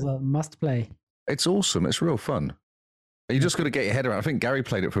like this is a must play. It's awesome. It's real fun. And you just got to get your head around. I think Gary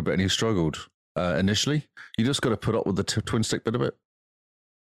played it for a bit and he struggled initially. You just got to put up with the twin stick bit of it.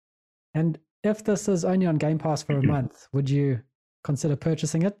 And if this is only on Game Pass for a month, would you consider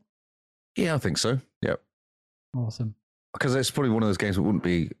purchasing it? Yeah, I think so. Yep. Awesome. Because it's probably one of those games that wouldn't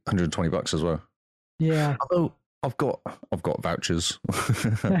be $120 as well. Yeah. Although I've got vouchers.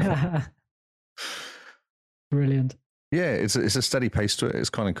 Brilliant. Yeah, it's a steady pace to it. It's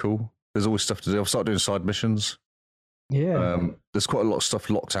kind of cool. There's always stuff to do. I've started doing side missions. Yeah. There's quite a lot of stuff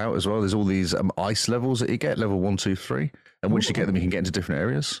locked out as well. There's all these ice levels that you get, level 1, 2, 3. And once you get them, you can get into different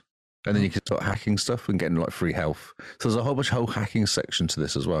areas. And then you can start hacking stuff and getting like free health. So there's a whole hacking section to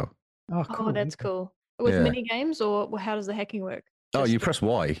this as well. Oh, cool. Oh, that's cool. With mini games, or how does the hacking work? You press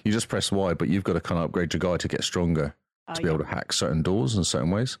Y. You just press Y, but you've got to kind of upgrade your guy to get stronger to be able to hack certain doors in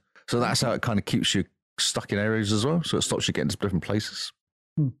certain ways. So that's how it kind of keeps you stuck in areas as well. So it stops you getting to different places.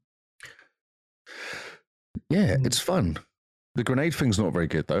 Yeah, it's fun. The grenade thing's not very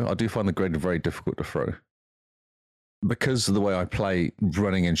good, though. I do find the grenade very difficult to throw. Because of the way I play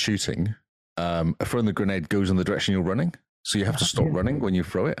running and shooting, throwing the grenade goes in the direction you're running. So you have to stop running when you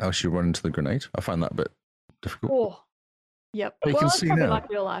throw it, else you run into the grenade. I find that a bit difficult. Oh, yep. You can see probably now. like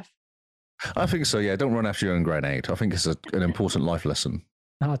real life. I think so, yeah. Don't run after your own grenade. I think it's an important life lesson.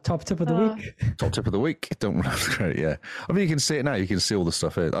 Top tip of the week. Top tip of the week. Don't run after the grenade, yeah. I mean, you can see it now. You can see all the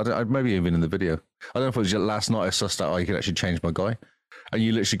stuff here. Maybe even in the video. I don't know if it was last night I sussed out, you can actually change my guy. And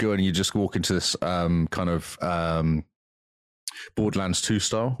you literally go in and you just walk into this kind of Borderlands 2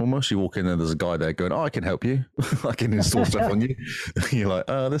 style almost. You walk in and there's a guy there going, I can help you. I can install stuff on you. You're like,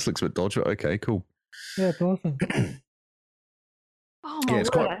 this looks a bit dodgy. Okay, cool. Yeah, it's awesome. Oh my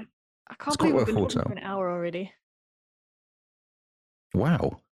word. I can't believe we've been talking for an hour already.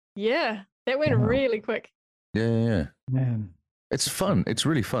 Wow. Yeah, that went really quick. Yeah. Man. It's fun. It's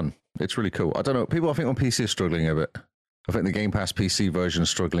really fun. It's really cool. I don't know. People I think on PC are struggling a bit. I think the Game Pass PC version is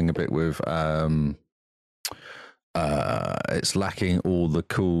struggling a bit with it's lacking all the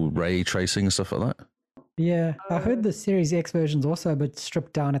cool ray tracing and stuff like that. Yeah, I heard the Series X version's also a bit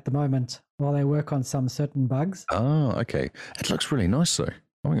stripped down at the moment while they work on some certain bugs. Oh, okay. It looks really nice though.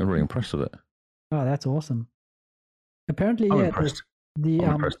 I think I'm really impressed with it. Oh, that's awesome. Apparently, the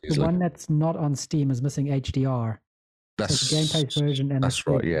one that's not on Steam is missing HDR. That's the Game Pass version. And that's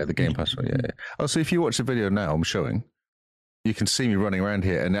right, yeah, the Game Pass one, yeah. Oh, so if you watch the video now I'm showing, you can see me running around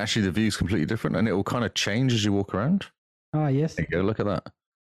here, and actually the view's completely different, and it will kind of change as you walk around. Oh, yes. There you go, look at that.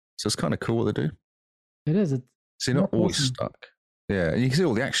 So it's kind of cool what they do. It is. So you're not always stuck. Yeah, and you can see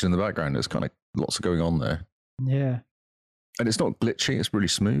all the action in the background. There's kind of lots going on there. Yeah. And it's not glitchy, it's really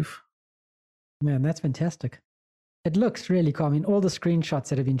smooth. Man, that's fantastic. It looks really cool. I mean, all the screenshots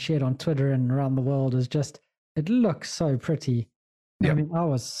that have been shared on Twitter and around the world is just, it looks so pretty. And Yep. I mean, I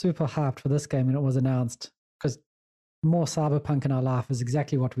was super hyped for this game when it was announced because more cyberpunk in our life is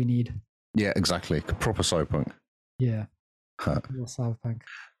exactly what we need. Yeah, exactly. Proper cyberpunk. Yeah. Huh. More cyberpunk.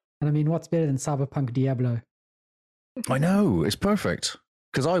 And I mean, what's better than cyberpunk Diablo? I know, it's perfect.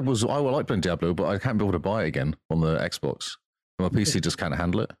 Because I would like playing Diablo, but I can't be able to buy it again on the Xbox. My PC just can't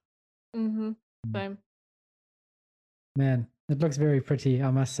handle it. Mm-hmm. Same. Man, it looks very pretty,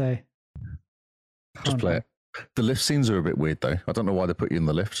 I must say. Just play it. The lift scenes are a bit weird, though. I don't know why they put you in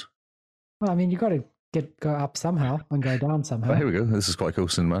the lift. Well, I mean, you got to go up somehow and go down somehow. Oh, here we go. This is quite cool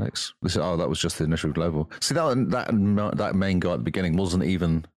cinematics. That was just the initial level. See, that main guy at the beginning wasn't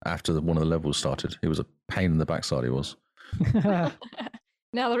even after one of the levels started. He was a pain in the backside, he was.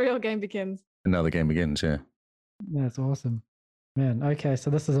 Now the real game begins. And now the game begins, yeah. That's awesome. Man, okay, so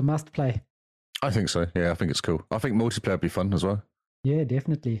this is a must play. I think so. Yeah, I think it's cool. I think multiplayer would be fun as well. Yeah,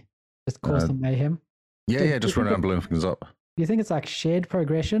 definitely. Just cause some mayhem. Yeah, just run around blowing things up. Do you think it's like shared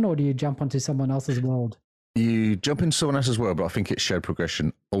progression or do you jump onto someone else's world? You jump into someone else's world, but I think it's shared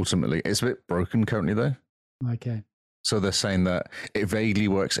progression ultimately. It's a bit broken currently, though. Okay. So they're saying that it vaguely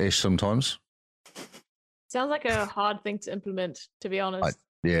works-ish sometimes. Sounds like a hard thing to implement, to be honest.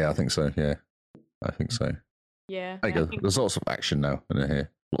 I think so. Yeah, I think so. Yeah. There you go. There's lots of action now in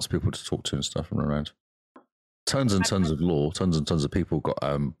here. Lots of people to talk to and stuff and run around. Tons and tons of lore. Tons and tons of people got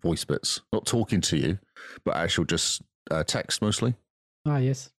voice bits, not talking to you, but actual just text mostly. Ah,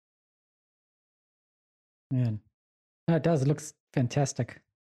 yes. Man, no, it does. It looks fantastic.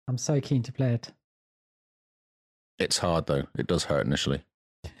 I'm so keen to play it. It's hard though. It does hurt initially.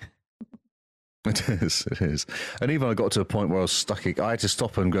 It is. And even I got to a point where I was stuck. I had to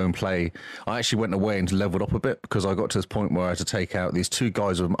stop and go and play. I actually went away and leveled up a bit because I got to this point where I had to take out these two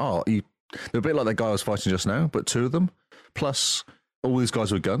guys with they're a bit like that guy I was fighting just now, but two of them, plus all these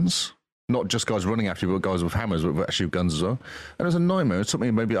guys with guns. Not just guys running after you, but guys with hammers with actually guns as well. And it was a nightmare. It took me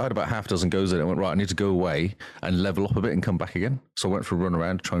I had about half a dozen goes at it and went, right, I need to go away and level up a bit and come back again. So I went for a run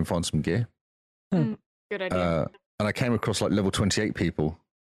around to try and find some gear. Good idea. And I came across like level 28 people,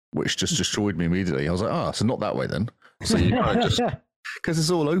 which just destroyed me immediately. I was like, so not that way then. So you kind of just, because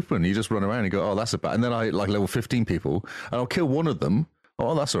it's all open, you just run around and go, that's a bad. And then I like level 15 people and I'll kill one of them.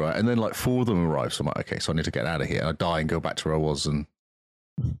 Oh, that's all right. And then like 4 of them arrive. So I'm like, okay, so I need to get out of here. And I die and go back to where I was. And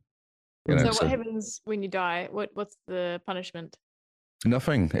so what happens when you die? What's the punishment?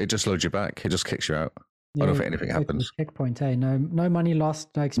 Nothing. It just loads you back. It just kicks you out. I don't think anything happens. Checkpoint, hey? No money lost,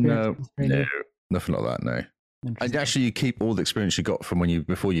 no experience. No, nothing like that, no. And actually, you keep all the experience you got from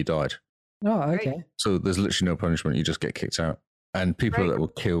before you died. Oh, okay. So there's literally no punishment. You just get kicked out. And people that were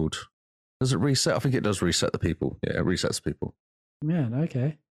killed, does it reset? I think it does reset the people. Yeah, it resets people. Man,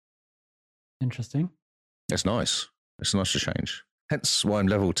 okay. Interesting. It's nice. It's nice to change. Hence why I'm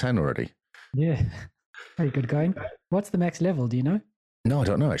level 10 already. Yeah. Very good going. What's the max level? Do you know? No, I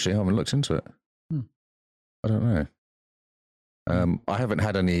don't know, actually. I haven't looked into it. I don't know. I haven't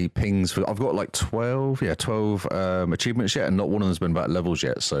had any pings I've got like 12 achievements yet, and not one of them's been about levels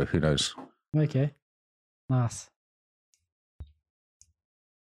yet, so who knows? Okay. Nice.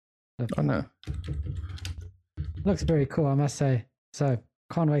 I know. Looks very cool, I must say. So,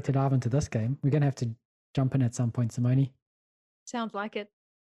 can't wait to dive into this game. We're going to have to jump in at some point, Simone. Sounds like it.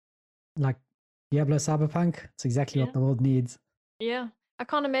 Like Diablo Cyberpunk. It's exactly what the world needs. Yeah. I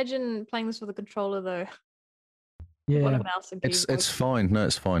can't imagine playing this with a controller, though. Yeah. It's fine. No,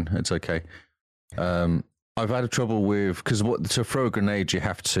 it's fine. It's okay. I've had trouble with, because to throw a grenade, you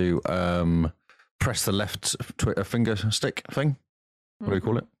have to press the left finger stick thing. What do you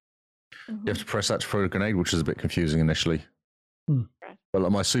call it? You have to press that to throw a grenade, which is a bit confusing initially. But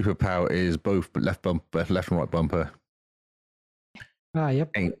like, my superpower is both left and right bumper. Ah, yep.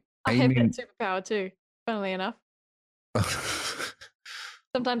 I have that superpower too, funnily enough.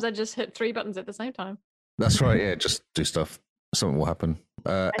 Sometimes I just hit 3 buttons at the same time. That's right, yeah, just do stuff. Something will happen.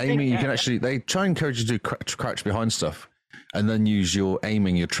 Aiming, you can actually, they try and encourage you to crouch behind stuff and then use your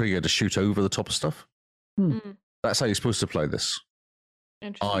trigger to shoot over the top of stuff. That's how you're supposed to play this.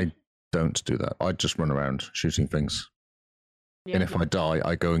 I don't do that. I just run around shooting things. Yeah, and if I die,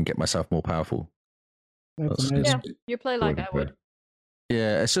 I go and get myself more powerful. You play like I would.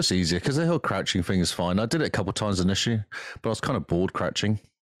 Yeah, it's just easier because the whole crouching thing is fine. I did it a couple of times initially, but I was kind of bored crouching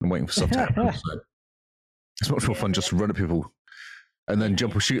and waiting for stuff to happen. So it's much more fun just to run at people and then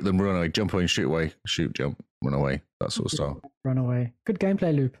jump or shoot them, run away, jump away and shoot away, shoot, jump, run away, that sort of style. Run away. Good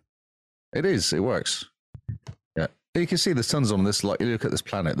gameplay loop. It is. It works. Yeah. You can see there's tons on this. Like, you look at this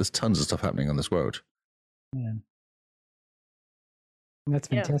planet, there's tons of stuff happening on this world. Yeah. That's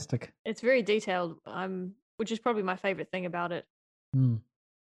Yeah. fantastic. It's very detailed, which is probably my favorite thing about it.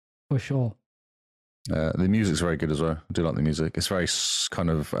 For sure. The music's very good as well. I do like the music. It's very kind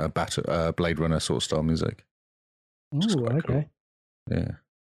of Blade Runner sort of style music. Oh, okay. Cool.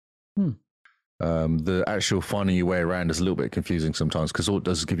 Yeah. The actual finding your way around is a little bit confusing sometimes because all it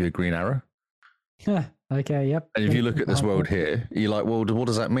does is give you a green arrow. Okay, yep. And if you look at this world here, you're like, well, what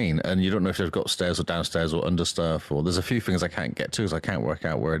does that mean? And you don't know if they've got stairs or downstairs or under stuff, or there's a few things I can't get to because I can't work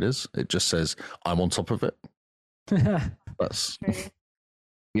out where it is. It just says I'm on top of it. That's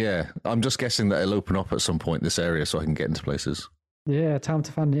yeah. I'm just guessing that it'll open up at some point this area so I can get into places. Yeah, time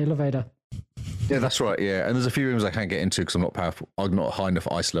to find an elevator. Yeah, that's right. Yeah, and there's a few rooms I can't get into because I'm not powerful. I'm not high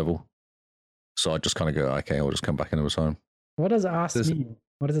enough ice level. So I just kind of go, okay, I'll just come back another time. What does ice mean?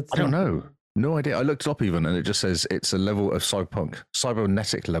 What does it say? I don't know. No idea. I looked it up even, and it just says it's a level of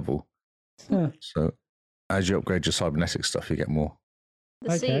cybernetic level. So as you upgrade your cybernetic stuff, you get more.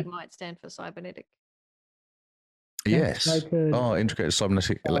 The C might stand for cybernetic. Yes. Integrated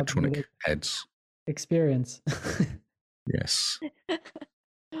cybernetic electronic heads. Experience. Yes.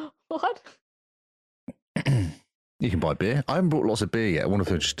 What? You can buy beer. I haven't bought lots of beer yet. I wonder if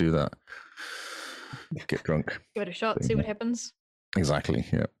they'll just do that. Get drunk. Give it a shot, see what happens. Exactly,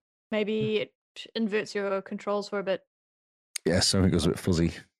 yeah. Maybe it inverts your controls for a bit. Yeah, something goes a bit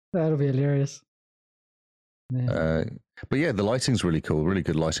fuzzy. That'll be hilarious. But yeah, the lighting's really cool. Really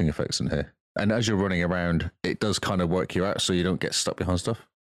good lighting effects in here. And as you're running around, it does kind of work you out so you don't get stuck behind stuff.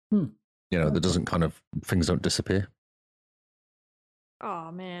 You know, there doesn't things don't disappear.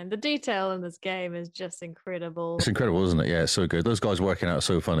 Oh man, the detail in this game is just incredible. It's incredible, isn't it? Yeah, it's so good. Those guys working out are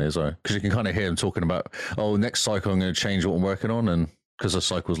so funny as well. Because you can kind of hear them talking about, oh, next cycle I'm going to change what I'm working on. And because the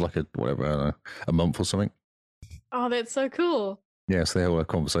cycle's like a month or something. Oh, that's so cool. Yeah, so they all have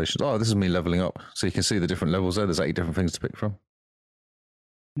conversations. Oh, this is me leveling up. So you can see the different levels there. There's 8 different things to pick from.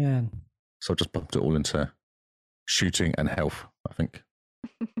 Man. So I just bumped it all into shooting and health, I think.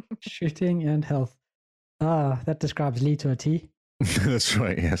 Shooting and health. That describes Lee to a T. That's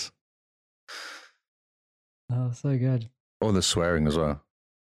right, yes. Oh, so good. Oh, the swearing as well.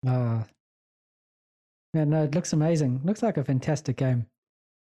 Yeah, no, it looks amazing. Looks like a fantastic game.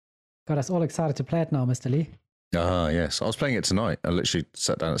 Got us all excited to play it now, Mr. Lee. Yes. I was playing it tonight. I literally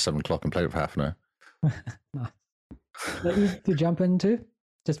sat down at 7 o'clock and played it for half an hour. Nice. So easy to jump into,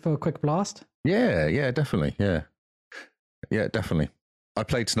 just for a quick blast? Yeah, definitely. Yeah, definitely. I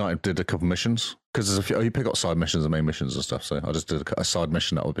played tonight and did a couple missions because there's a few. You pick up side missions and main missions and stuff. So I just did a side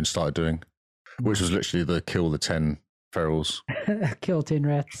mission that I've been started doing, which was literally the kill the 10 ferals, kill 10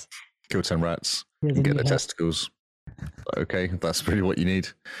 rats, kill 10 rats, and get the testicles. Okay, that's really what you need.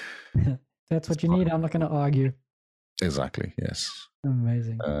 That's what you need. I'm not going to argue. Exactly. Yes.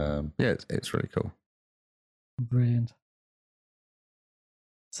 Amazing. Yeah, it's really cool. Brilliant.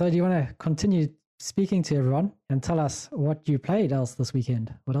 So, do you want to continue speaking to everyone and tell us what you played else this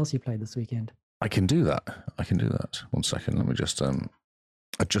weekend? What else you played this weekend? I can do that. 1 second. Let me just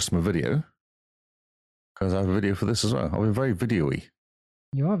adjust my video because I have a video for this as well. I've been very video-y.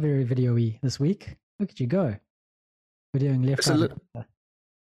 You are very video-y this week. Look at you go. Videoing left. It's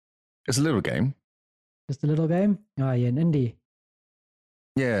a little game. Just a little game? Oh, yeah, an indie.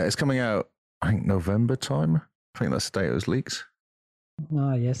 Yeah, it's coming out, I think, November time. I think that's the date it was leaked.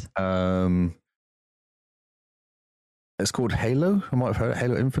 Oh, yes. It's called Halo. I might have heard it.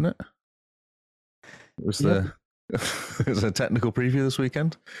 Halo Infinite. It was it was a technical preview this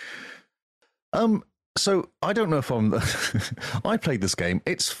weekend. So I don't know if I played this game.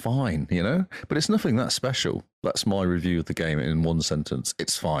 It's fine, but it's nothing that special. That's my review of the game in one sentence.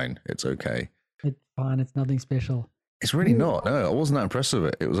 It's fine. It's okay. It's fine. It's nothing special. It's really not. No, I wasn't that impressed with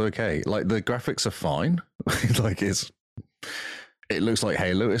it. It was okay. Like the graphics are fine. It looks like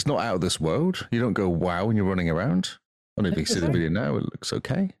Halo. It's not out of this world. You don't go wow when you're running around. I don't know if you can see the video now. It looks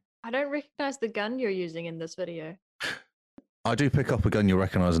okay. I don't recognize the gun you're using in this video. I do pick up a gun you'll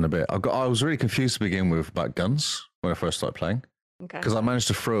recognize in a bit. I was really confused to begin with about guns when I first started playing. Okay. Because I managed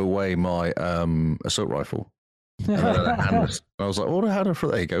to throw away my assault rifle. And I was like, oh, how do I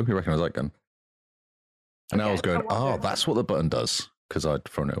throw? There you go. You recognize that gun. And now I was going, that's what the button does. Because I'd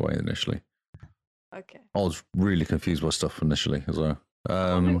thrown it away initially. Okay. I was really confused by stuff initially as well.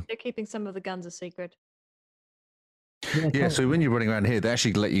 They're keeping some of the guns a secret. Yeah, so when you're running around here, they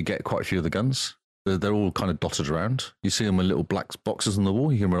actually let you get quite a few of the guns. They're all kind of dotted around. You see them in little black boxes on the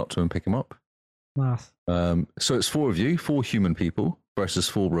wall. You can run up to them and pick them up. Nice. So it's 4 of you, 4 human people versus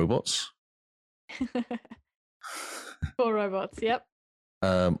 4 robots. 4 robots, yep.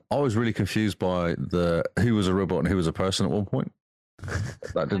 I was really confused by who was a robot and who was a person at one point.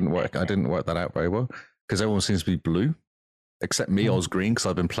 That didn't work. I didn't work that out very well because everyone seems to be blue. except me, I was green because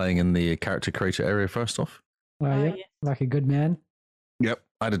I've been playing in the character creator area first off. Oh, yeah. yes. Like a good man. Yep,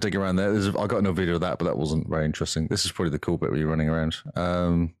 I had to dig around there. I got no video of that, but that wasn't very interesting. This is probably the cool bit where you're running around.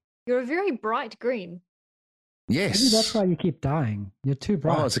 You're a very bright green. Yes. Maybe that's why you keep dying. You're too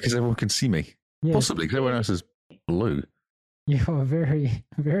bright. Oh, it's because everyone can see me. Yes. Possibly, because everyone else is blue. You are very,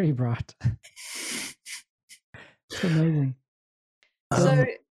 very bright. It's amazing. So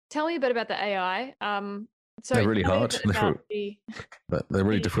tell me a bit about the AI. So They're really tell me a hard. bit about But they're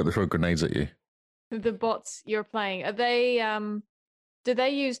really difficult. They throw grenades at you. the bots you're playing. Are they do they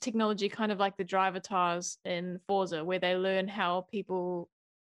use technology kind of like the driver tars in Forza, where they learn how people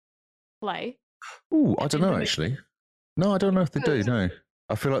play? Ooh, I don't know mimic- actually. No, I don't know if they do. Because- No,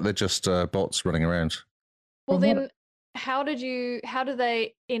 I feel like they're just bots running around. Well, From what- then how do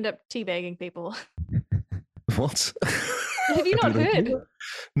they end up teabagging people? What? Have you not heard?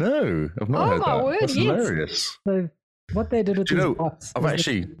 No, I've not Oh heard my that. word, That's yes. hilarious. So what they did with Do you these know, bots I've is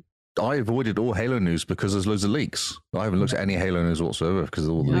actually, I avoided all Halo news because there's loads of leaks. I haven't looked at any Halo news whatsoever because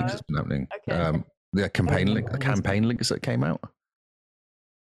of all the No. leaks that's been happening. Okay. The campaign links that came out.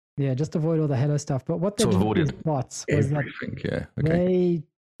 just avoid all the Halo stuff. But what they So did with these avoided bots was that Everything, yeah. Okay.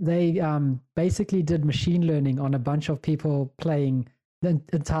 they basically did machine learning on a bunch of people playing the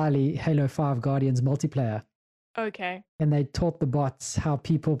entirely Halo 5 Guardians multiplayer. Okay. And they taught the bots how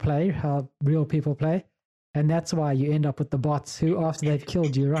people play, how real people play. And that's why you end up with the bots who, after they've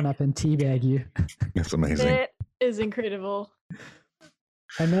killed you, run up and teabag you. That's amazing. That is incredible.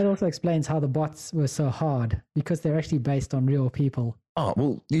 And that also explains how the bots were so hard, because they're actually based on real people. Oh,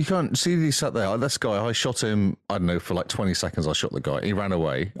 well, you can't see he sat there. This guy, I shot him, I don't know, for like 20 seconds. I shot the guy. He ran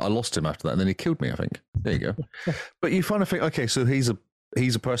away. I lost him after that. And then he killed me, I think. There you go. But you kind of think, okay, so he's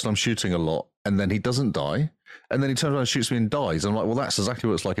a person I'm shooting a lot, and then he doesn't die. And then he turns around and shoots me and dies. I'm like, well, that's exactly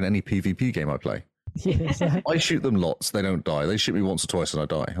what it's like in any PvP game I play. Yes, I shoot them lots. They don't die. They shoot me once or twice and I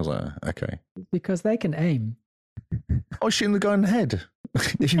die. I was like, okay. because they can aim. I was shooting the guy in the head.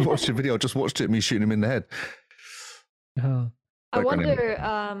 If you watched the video, I just watched it, me shooting him in the head. Oh, I Back when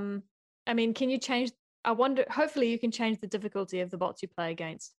wonder, I mean, can you change? I wonder, hopefully you can change the difficulty of the bots you play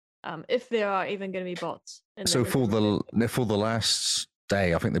against, if there are even going to be bots. So for the last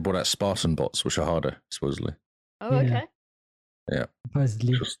day, I think they brought out Spartan bots, which are harder, supposedly. Oh, Yeah. okay. Yeah.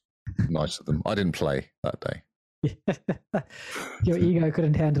 supposedly. Just nice of them. I didn't play that day. Your ego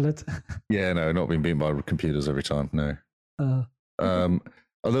couldn't handle it. Yeah, no, not being beaten by computers every time. No.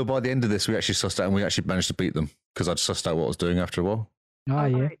 Although by the end of this, we actually sussed out and we actually managed to beat them because I'd sussed out what I was doing after a while. Oh,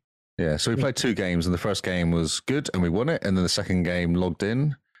 yeah. right. Yeah, so we played 2 games, and the first game was good, and we won it, and then the second game logged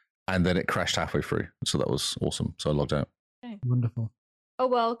in, and then it crashed halfway through. So that was awesome. So I logged out. Wonderful. Oh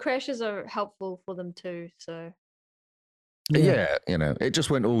well, crashes are helpful for them too. So Yeah, you know, it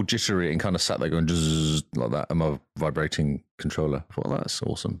just went all jittery and kind of sat there going zzz, like that, and my vibrating controller. I thought that's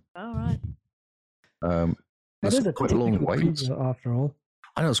awesome. all right. That That's is a quite long typical waits. preview after all.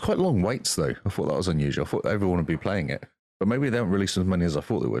 I know it's quite long waits though. I thought that was unusual. I thought everyone would be playing it, but maybe they haven't released as many as I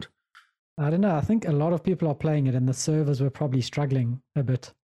thought they would. I don't know. I think a lot of people are playing it, and the servers were probably struggling a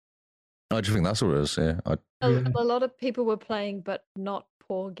bit. I just think that's what it is. Yeah, A lot of people were playing, but not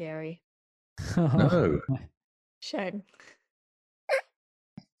poor Gary. no. Shame.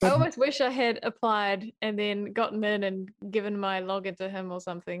 I almost wish I had applied and then gotten in and given my login to him or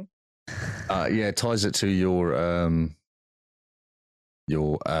something. Yeah, it ties it to your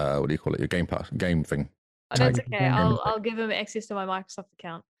what do you call it? Your Game Pass game thing. Oh, that's Target okay. game. I'll give him access to my Microsoft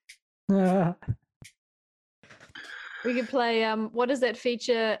account. Ah, We could play. What is that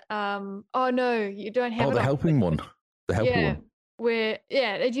feature? Oh no, you don't have Oh, it. the on helping Mixer. one. The helping Yeah, one. where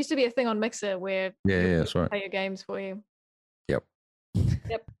it used to be a thing on Mixer where Yeah, that's right. play your games for you. Yep.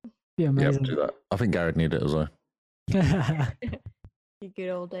 be Yeah, amazing. do that. I think Garrett needed it as well. You good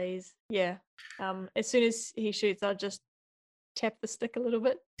old days. Yeah. As soon as he shoots, I'll just tap the stick a little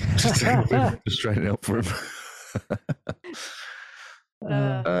bit. Just straighten it up for him.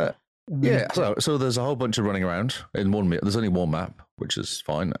 Yeah, so there's a whole bunch of running around in one. There's only one map, which is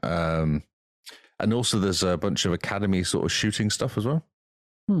fine. And also there's a bunch of academy sort of shooting stuff as well.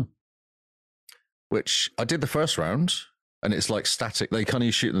 Which I did the first round, and it's like static. They kind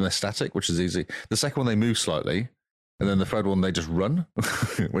of shoot them, they're static, which is easy. The second one they move slightly, and then the third one they just run,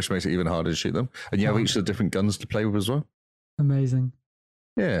 which makes it even harder to shoot them. And you have each of the different guns to play with as well. Amazing.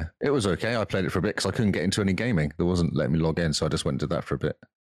 Yeah, it was okay. I played it for a bit because I couldn't get into any gaming. There wasn't letting me log in, so I just went and did that for a bit.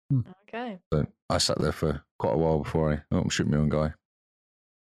 Okay. So I sat there for quite a while before I shoot my own guy.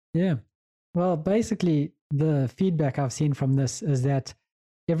 Yeah. Well, basically, the feedback I've seen from this is that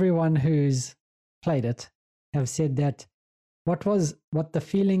everyone who's played it have said that what the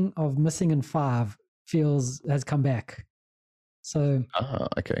feeling of missing in 5 has come back. So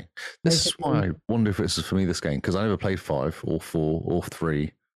okay. This is why I wonder if it's for me this game, because I never played 5 or 4 or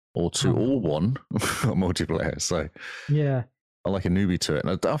 3 or 2 or 1 multiplayer. So yeah, I'm like a newbie to it.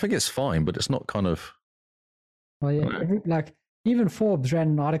 And I think it's fine, but it's not kind of. well, yeah, like even Forbes ran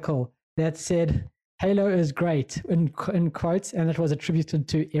an article that said Halo is great in quotes, and it was attributed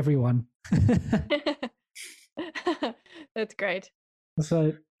to everyone. That's great.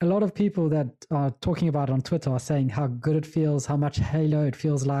 So a lot of people that are talking about it on Twitter are saying how good it feels, how much Halo it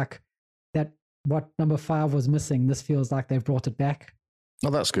feels like, that what number 5 was missing, this feels like they've brought it back. Oh,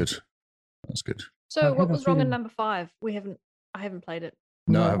 that's good. That's good. So what was wrong in number 5? I haven't played it.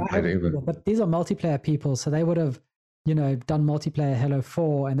 No, I haven't played it either. But these are multiplayer people, so they would have, done multiplayer Halo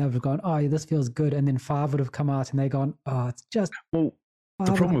 4 and they would have gone, oh, this feels good. And then 5 would have come out and they gone, oh, it's just. Well,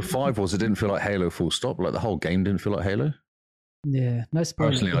 the problem with 5 was it didn't feel like Halo full stop. Like the whole game didn't feel like Halo. Yeah, no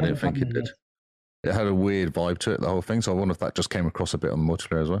spoilers. Personally, I didn't think it did. It had a weird vibe to it, the whole thing. So I wonder if that just came across a bit on the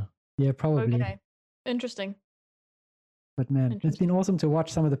multiplayer as well. Yeah, probably. Okay. Interesting. But man, it's been awesome to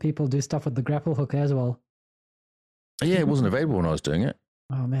watch some of the people do stuff with the grapple hook as well. Yeah, it wasn't available when I was doing it.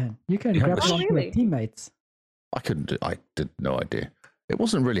 Oh man, you can grapple onto your teammates. I couldn't do. I did no idea. It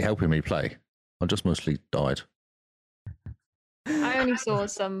wasn't really helping me play. I just mostly died. I only saw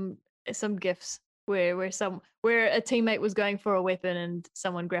some gifs where a teammate was going for a weapon and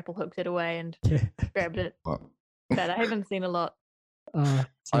someone grapple hooked it away and grabbed it. But I haven't seen a lot. I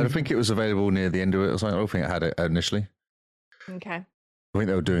don't think it was available near the end of it or something. I don't think it had it initially. Okay. I think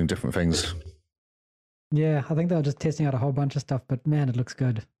they were doing different things. Yeah, I think they were just testing out a whole bunch of stuff, but man, it looks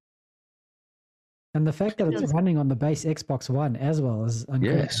good. And the fact that it's running on the base Xbox One as well is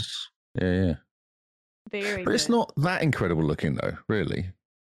incredible. Yes. Yeah. Very but good. It's not that incredible looking though, really.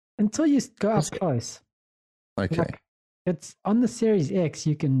 Until you go up close. Okay. Like, it's on the Series X,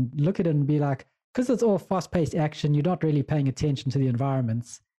 you can look at it and be like, because it's all fast-paced action, you're not really paying attention to the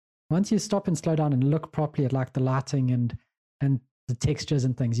environments. Once you stop and slow down and look properly at like the lighting and the textures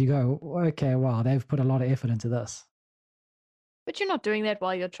and things, you go, okay, wow, they've put a lot of effort into this. But you're not doing that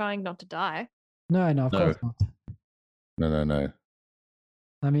while you're trying not to die. No, of course not. No.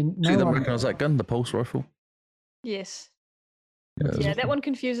 I mean, see them recognize that gun, the pulse rifle? Yes. Yeah, that one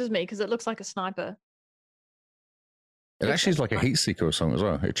confuses me because it looks like a sniper. It actually is like a heat seeker or something as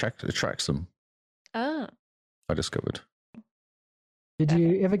well. It tracks them. Ah. I discovered. Did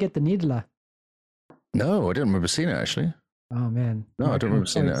you ever get the Needler? No, I didn't remember seeing it actually. Oh man. No, I don't remember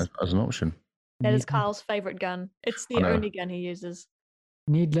seeing it as an option. That is Kyle's favorite gun. It's the only gun he uses.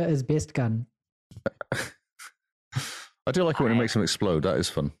 Needler is best gun. I do like it when it makes them explode. That is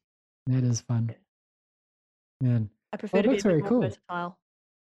fun. It is fun. Man. I prefer to be a bit more versatile.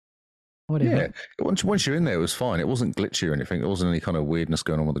 Whatever. Yeah, once you're in there, it was fine. It wasn't glitchy or anything. There wasn't any kind of weirdness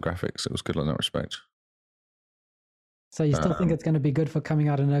going on with the graphics. It was good in that respect. So you still think it's going to be good for coming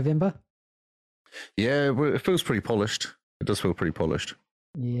out in November? Yeah, it feels pretty polished. It does feel pretty polished.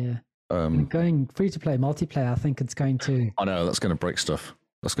 Yeah. Going free to play multiplayer, I think it's going to. I know that's going to break stuff.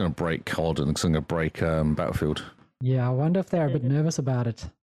 That's going to break COD and it's going to break Battlefield. Yeah, I wonder if they're a bit nervous about it.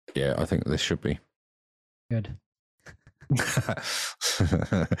 Yeah, I think they should be. Good.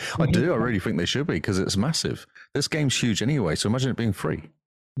 I do. I really think they should be because it's massive. This game's huge anyway, so imagine it being free.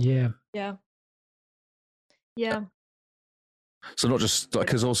 Yeah. So not just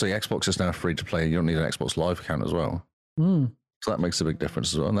because also Xbox is now free to play. You don't need an Xbox Live account as well. Mm. So that makes a big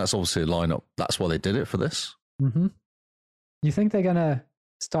difference as well. And that's obviously a lineup. That's why they did it for this. Mm-hmm. You think they're going to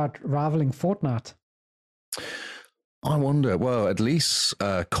start rivaling Fortnite? I wonder. Well, at least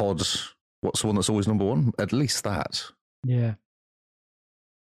COD. What's the one that's always number one? At least that. Yeah.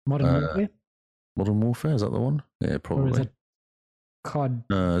 Modern Warfare? Modern Warfare, is that the one? Yeah, probably. Or is it COD?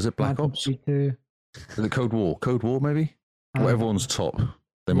 Is it Black Ops? Is it Cold War? Cold War, maybe? Whatever one's top.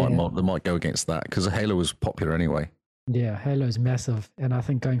 They might go against that because Halo was popular anyway. Yeah, Halo's massive. And I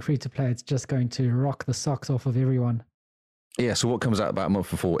think going free to play, it's just going to rock the socks off of everyone. Yeah, so what comes out about a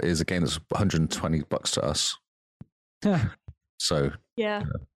month before is a game that's $120 to us. So. Yeah.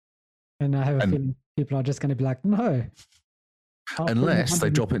 And I have a feeling people are just going to be like, no. Unless they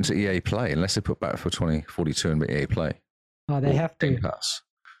drop into EA Play, unless they put Battlefield 2042 in EA Play. Oh, they have to. Game Pass.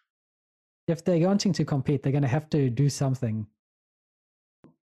 If they're wanting to compete, they're going to have to do something.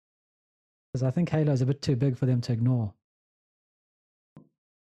 Because I think Halo is a bit too big for them to ignore.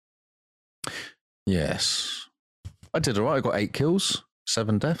 Yes. I did all right. I got 8 kills,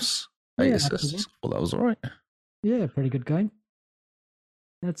 7 deaths, 8 assists. Well, that was all right. Yeah, pretty good game.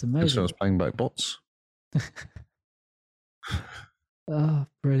 That's amazing. I was playing back bots. Oh,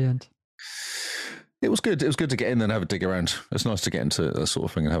 brilliant. It was good. It was good to get in there and have a dig around. It's nice to get into that sort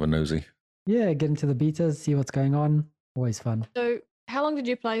of thing and have a nosy. Yeah, get into the betas, see what's going on. Always fun. So, how long did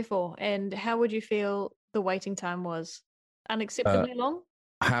you play for, and how would you feel the waiting time was? Unacceptably long?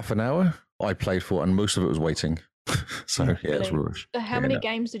 Half an hour I played for, and most of it was waiting. So yeah, it's Really? rubbish. So how Yeah, many no.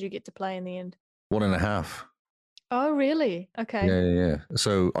 games did you get to play in the end? 1.5. Oh, really? Okay. Yeah.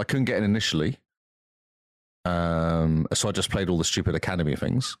 So I couldn't get in initially. So I just played all the stupid academy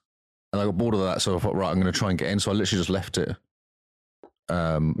things, and I got bored of that. So I thought, right, I'm going to try and get in. So I literally just left it.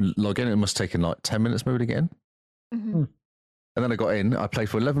 Log in. It must have taken like 10 minutes maybe to get in. Mhm. And then I got in. I played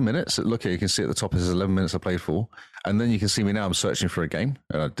for 11 minutes. Look here, you can see at the top it says 11 minutes I played for. And then you can see me now. I'm searching for a game,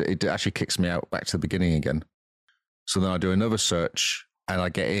 and it actually kicks me out back to the beginning again. So then I do another search, and I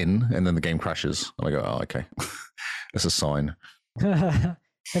get in, and then the game crashes. And I go, oh, okay, that's a sign.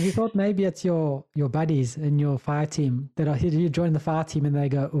 Have you thought maybe it's your buddies in your fire team that are here? You join the fire team and they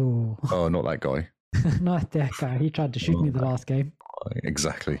go, oh, Oh, not that guy. not that guy. He tried to shoot me the last game.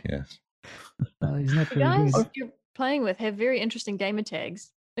 Exactly. Yes. He's not The very guys good. you're playing with have very interesting gamer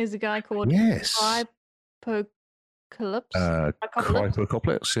tags. There's a guy called Yes. Hypocalypse.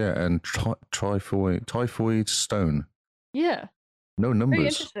 Crypocalypse, yeah, and typhoid stone. Yeah, No very numbers.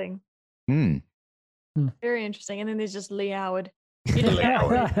 interesting. Hmm. Very interesting. And then there's just Lee Howard. You just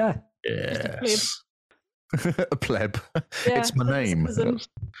Yes. A pleb. Yeah, It's my name. citizen.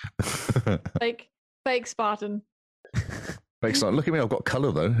 fake Spartan. Makes like, look at me, I've got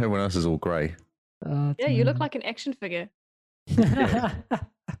colour though. Everyone else is all grey. Yeah, you look like an action figure.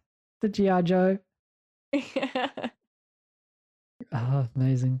 the G.I. Joe. Oh,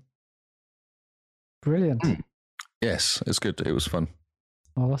 amazing. Brilliant. Yes, it's good. It was fun.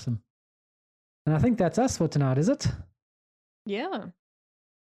 Awesome. And I think that's us for tonight, is it? Yeah.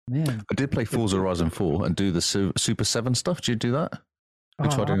 Man. I did play Forza Horizon 4 and do the Super 7 stuff. Did you do that? You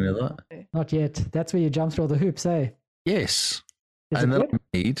tried any of that? Not yet. That's where you jump through all the hoops, eh? Yes. Is And it then good?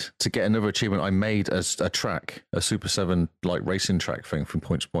 I made, to get another achievement, I made a track, a Super 7 like racing track thing from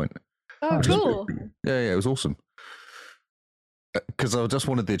point to point. Oh, Oh, cool. Yeah, it was awesome. Because I just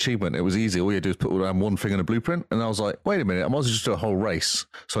wanted the achievement. It was easy. All you do is put around one thing in a blueprint. And I was like, wait a minute, I might as well just do a whole race.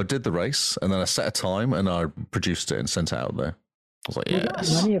 So I did the race, and then I set a time, and I produced it and sent it out there. I was like, Do you get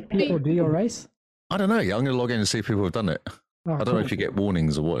yes. money if people do your race? I don't know. Yeah, I'm going to log in and see if people have done it. Oh, I don't know cool. if you get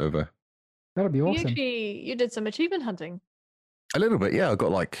warnings or whatever. That would be awesome. You did some achievement hunting. A little bit, yeah. I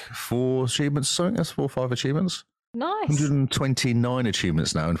got like 4 achievements, something. That's 4 or 5 achievements. Nice. 129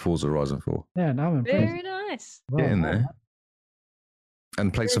 achievements now in Forza Horizon 4. Yeah, now I'm impressed. Very nice. Well, Get in there.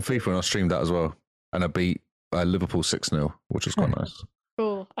 And played some FIFA and I streamed that as well. And I beat Liverpool 6-0, which was quite nice.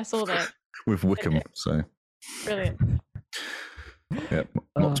 Cool. I saw that. With Wickham, so Brilliant. yeah,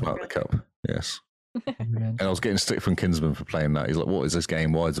 knocked him out of the cup. Yes. Man. And I was getting stick from Kinsman for playing that. He's like, what is this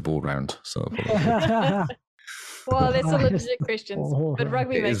game? Why is the ball round? So I thought, Well, that's a Nice. legit question, but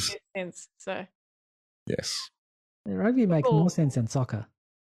rugby It makes is. sense. So yes. Rugby makes Football. more sense than soccer.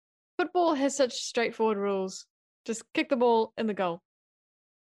 football has such straightforward rules. Just kick the ball in the goal.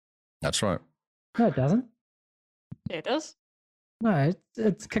 That's right. No, it doesn't. Yeah, it does. No,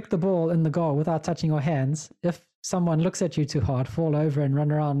 it's kick the ball in the goal without touching your hands. If someone looks at you too hard, fall over and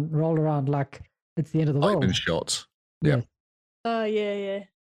roll around like it's the end of the I've world. been shot. Yeah. Yeah. Oh, yeah.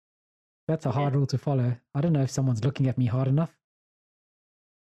 That's a hard rule to follow. I don't know if someone's looking at me hard enough.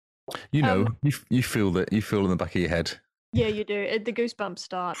 You know, you feel that, you feel in the back of your head. Yeah, you do. The goosebumps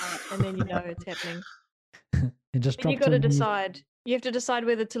start, and then you know it's happening. It just And you drops got to on you. decide. You have to decide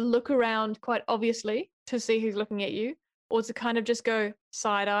whether to look around quite obviously to see who's looking at you, or to kind of just go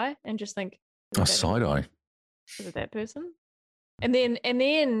side eye and just think, A "Is that side eye. Is it that person?" And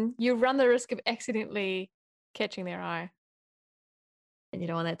then you run the risk of accidentally catching their eye, and you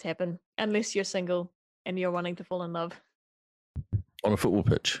don't want that to happen unless you're single and you're wanting to fall in love On a football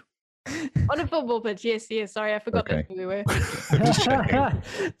pitch. on a football pitch. Yes. Sorry, I forgot Okay. that's who we were. Just checking.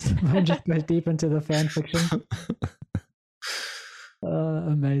 Someone just goes deep into the fan fiction.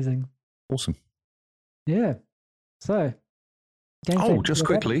 Amazing. Awesome. Yeah. So, game Oh, check, just you're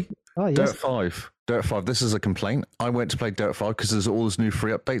back? quickly. Oh, yes. Dirt 5. Dirt 5. This is a complaint. I went to play Dirt 5 because there's all these new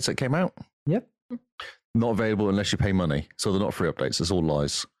free updates that came out. Yep. Not available unless you pay money. So they're not free updates. It's all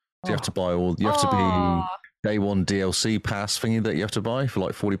lies. So you have to buy all. You have to Aw, be day one DLC pass thingy that you have to buy for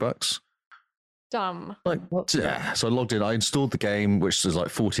like $40. dumb. Like, Well- yeah. So I logged in. I installed the game, which is like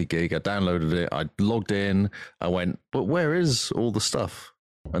 40 gig. I downloaded it. I logged in. I went, but where is all the stuff?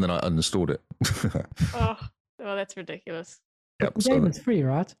 And then I uninstalled it. Oh, that's ridiculous. Yep. The So game is free,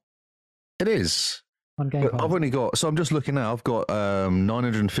 right? it is. On Game But Pass. I've only got, so I'm just looking now, I've got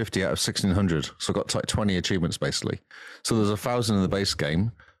 950 out of 1600. So I've got like 20 achievements basically. So there's 1,000 in the base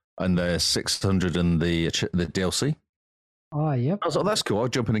game and there's 600 in the DLC. Oh, yep. I was like, that's cool. I'll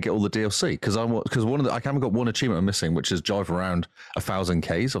jump in and get all the DLC because I haven't got one achievement I'm missing, which is drive around 1,000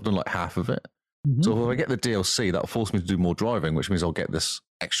 Ks. I've done like half of it. Mhm. So if I get the DLC, that'll force me to do more driving, which means I'll get this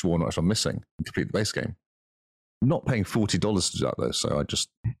extra one which I'm missing and complete the base game. I'm not paying $40 to do that though, so I just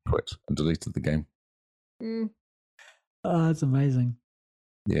quit and deleted the game. Mm. Oh, that's amazing.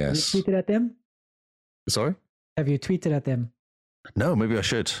 Yes. Have you tweeted at them? Sorry? Have you tweeted at them? No, maybe I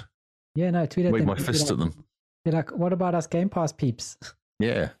should. Yeah, no, tweet at Wave them. my fist at them. Be like, what about us Game Pass peeps?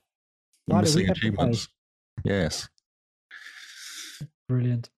 Yeah. Why do we Missing have to pay? achievements. Yes.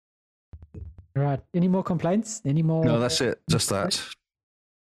 Brilliant. All right. Any more complaints? Any more? No, that's it. Just that.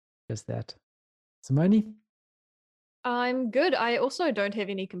 Just that. Simone? I'm good. I also don't have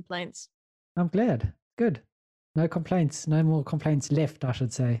any complaints. I'm glad. Good. No complaints. No more complaints left, I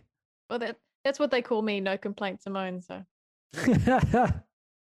should say. Well, that's what they call me, no complaints, Simone. So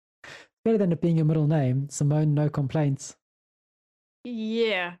Better than it being your middle name, Simone, no complaints.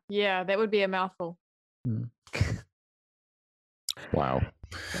 yeah, that would be a mouthful. Wow.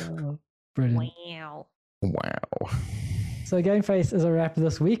 Brilliant. Wow. So Game Face is a wrap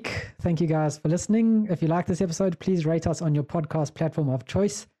this week. Thank you guys for listening. If you like this episode, please rate us on your podcast platform of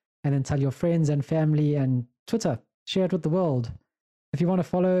choice and then tell your friends and family and Twitter. Share it with the world. If you want to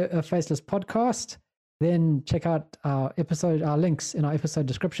follow a Faceless podcast, then check out our links in our episode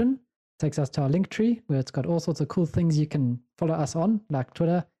description. It takes us to our link tree where it's got all sorts of cool things you can follow us on, like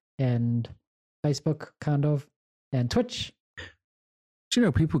Twitter and Facebook, kind of, and Twitch. Do you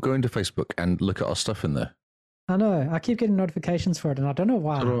know people go into Facebook and look at our stuff in there? I know. I keep getting notifications for it, and I don't know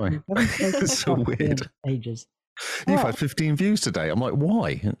why. So do I. We haven't spoken It's so about it in weird. Ages. You've Oh. had 15 views today. I'm like,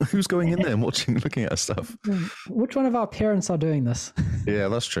 why? Who's going in there and looking at our stuff? Which one of our parents are doing this? Yeah,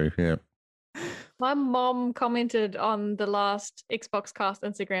 that's true. Yeah. My mom commented on the last Xbox Cast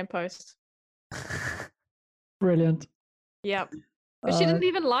Instagram post. Brilliant. Yep. But she didn't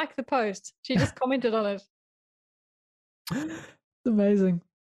even like the post. She just commented on it. It's amazing.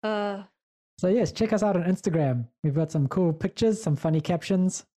 So yes, check us out on Instagram. We've got some cool pictures, some funny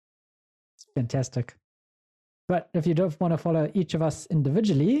captions. It's fantastic. But if you don't want to follow each of us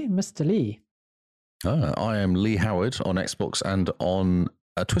individually, Mr. Lee. I am Lee Howard on Xbox and on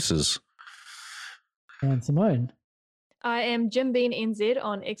Twitters. And Simone. I am Jim Bean NZ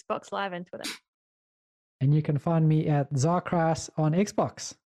on Xbox Live and Twitter. And you can find me at Zarkras on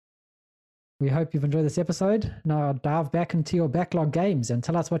Xbox. We hope you've enjoyed this episode. Now dive back into your backlog games and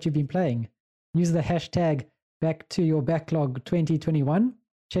tell us what you've been playing. Use the hashtag #BackToYourBacklog2021.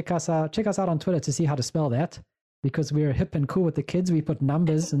 Check us out on Twitter to see how to spell that, because we're hip and cool with the kids. We put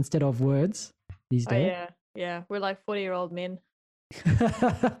numbers instead of words these days. Oh, yeah. We're like 40-year-old men.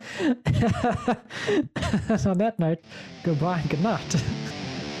 On that note, goodbye and good night.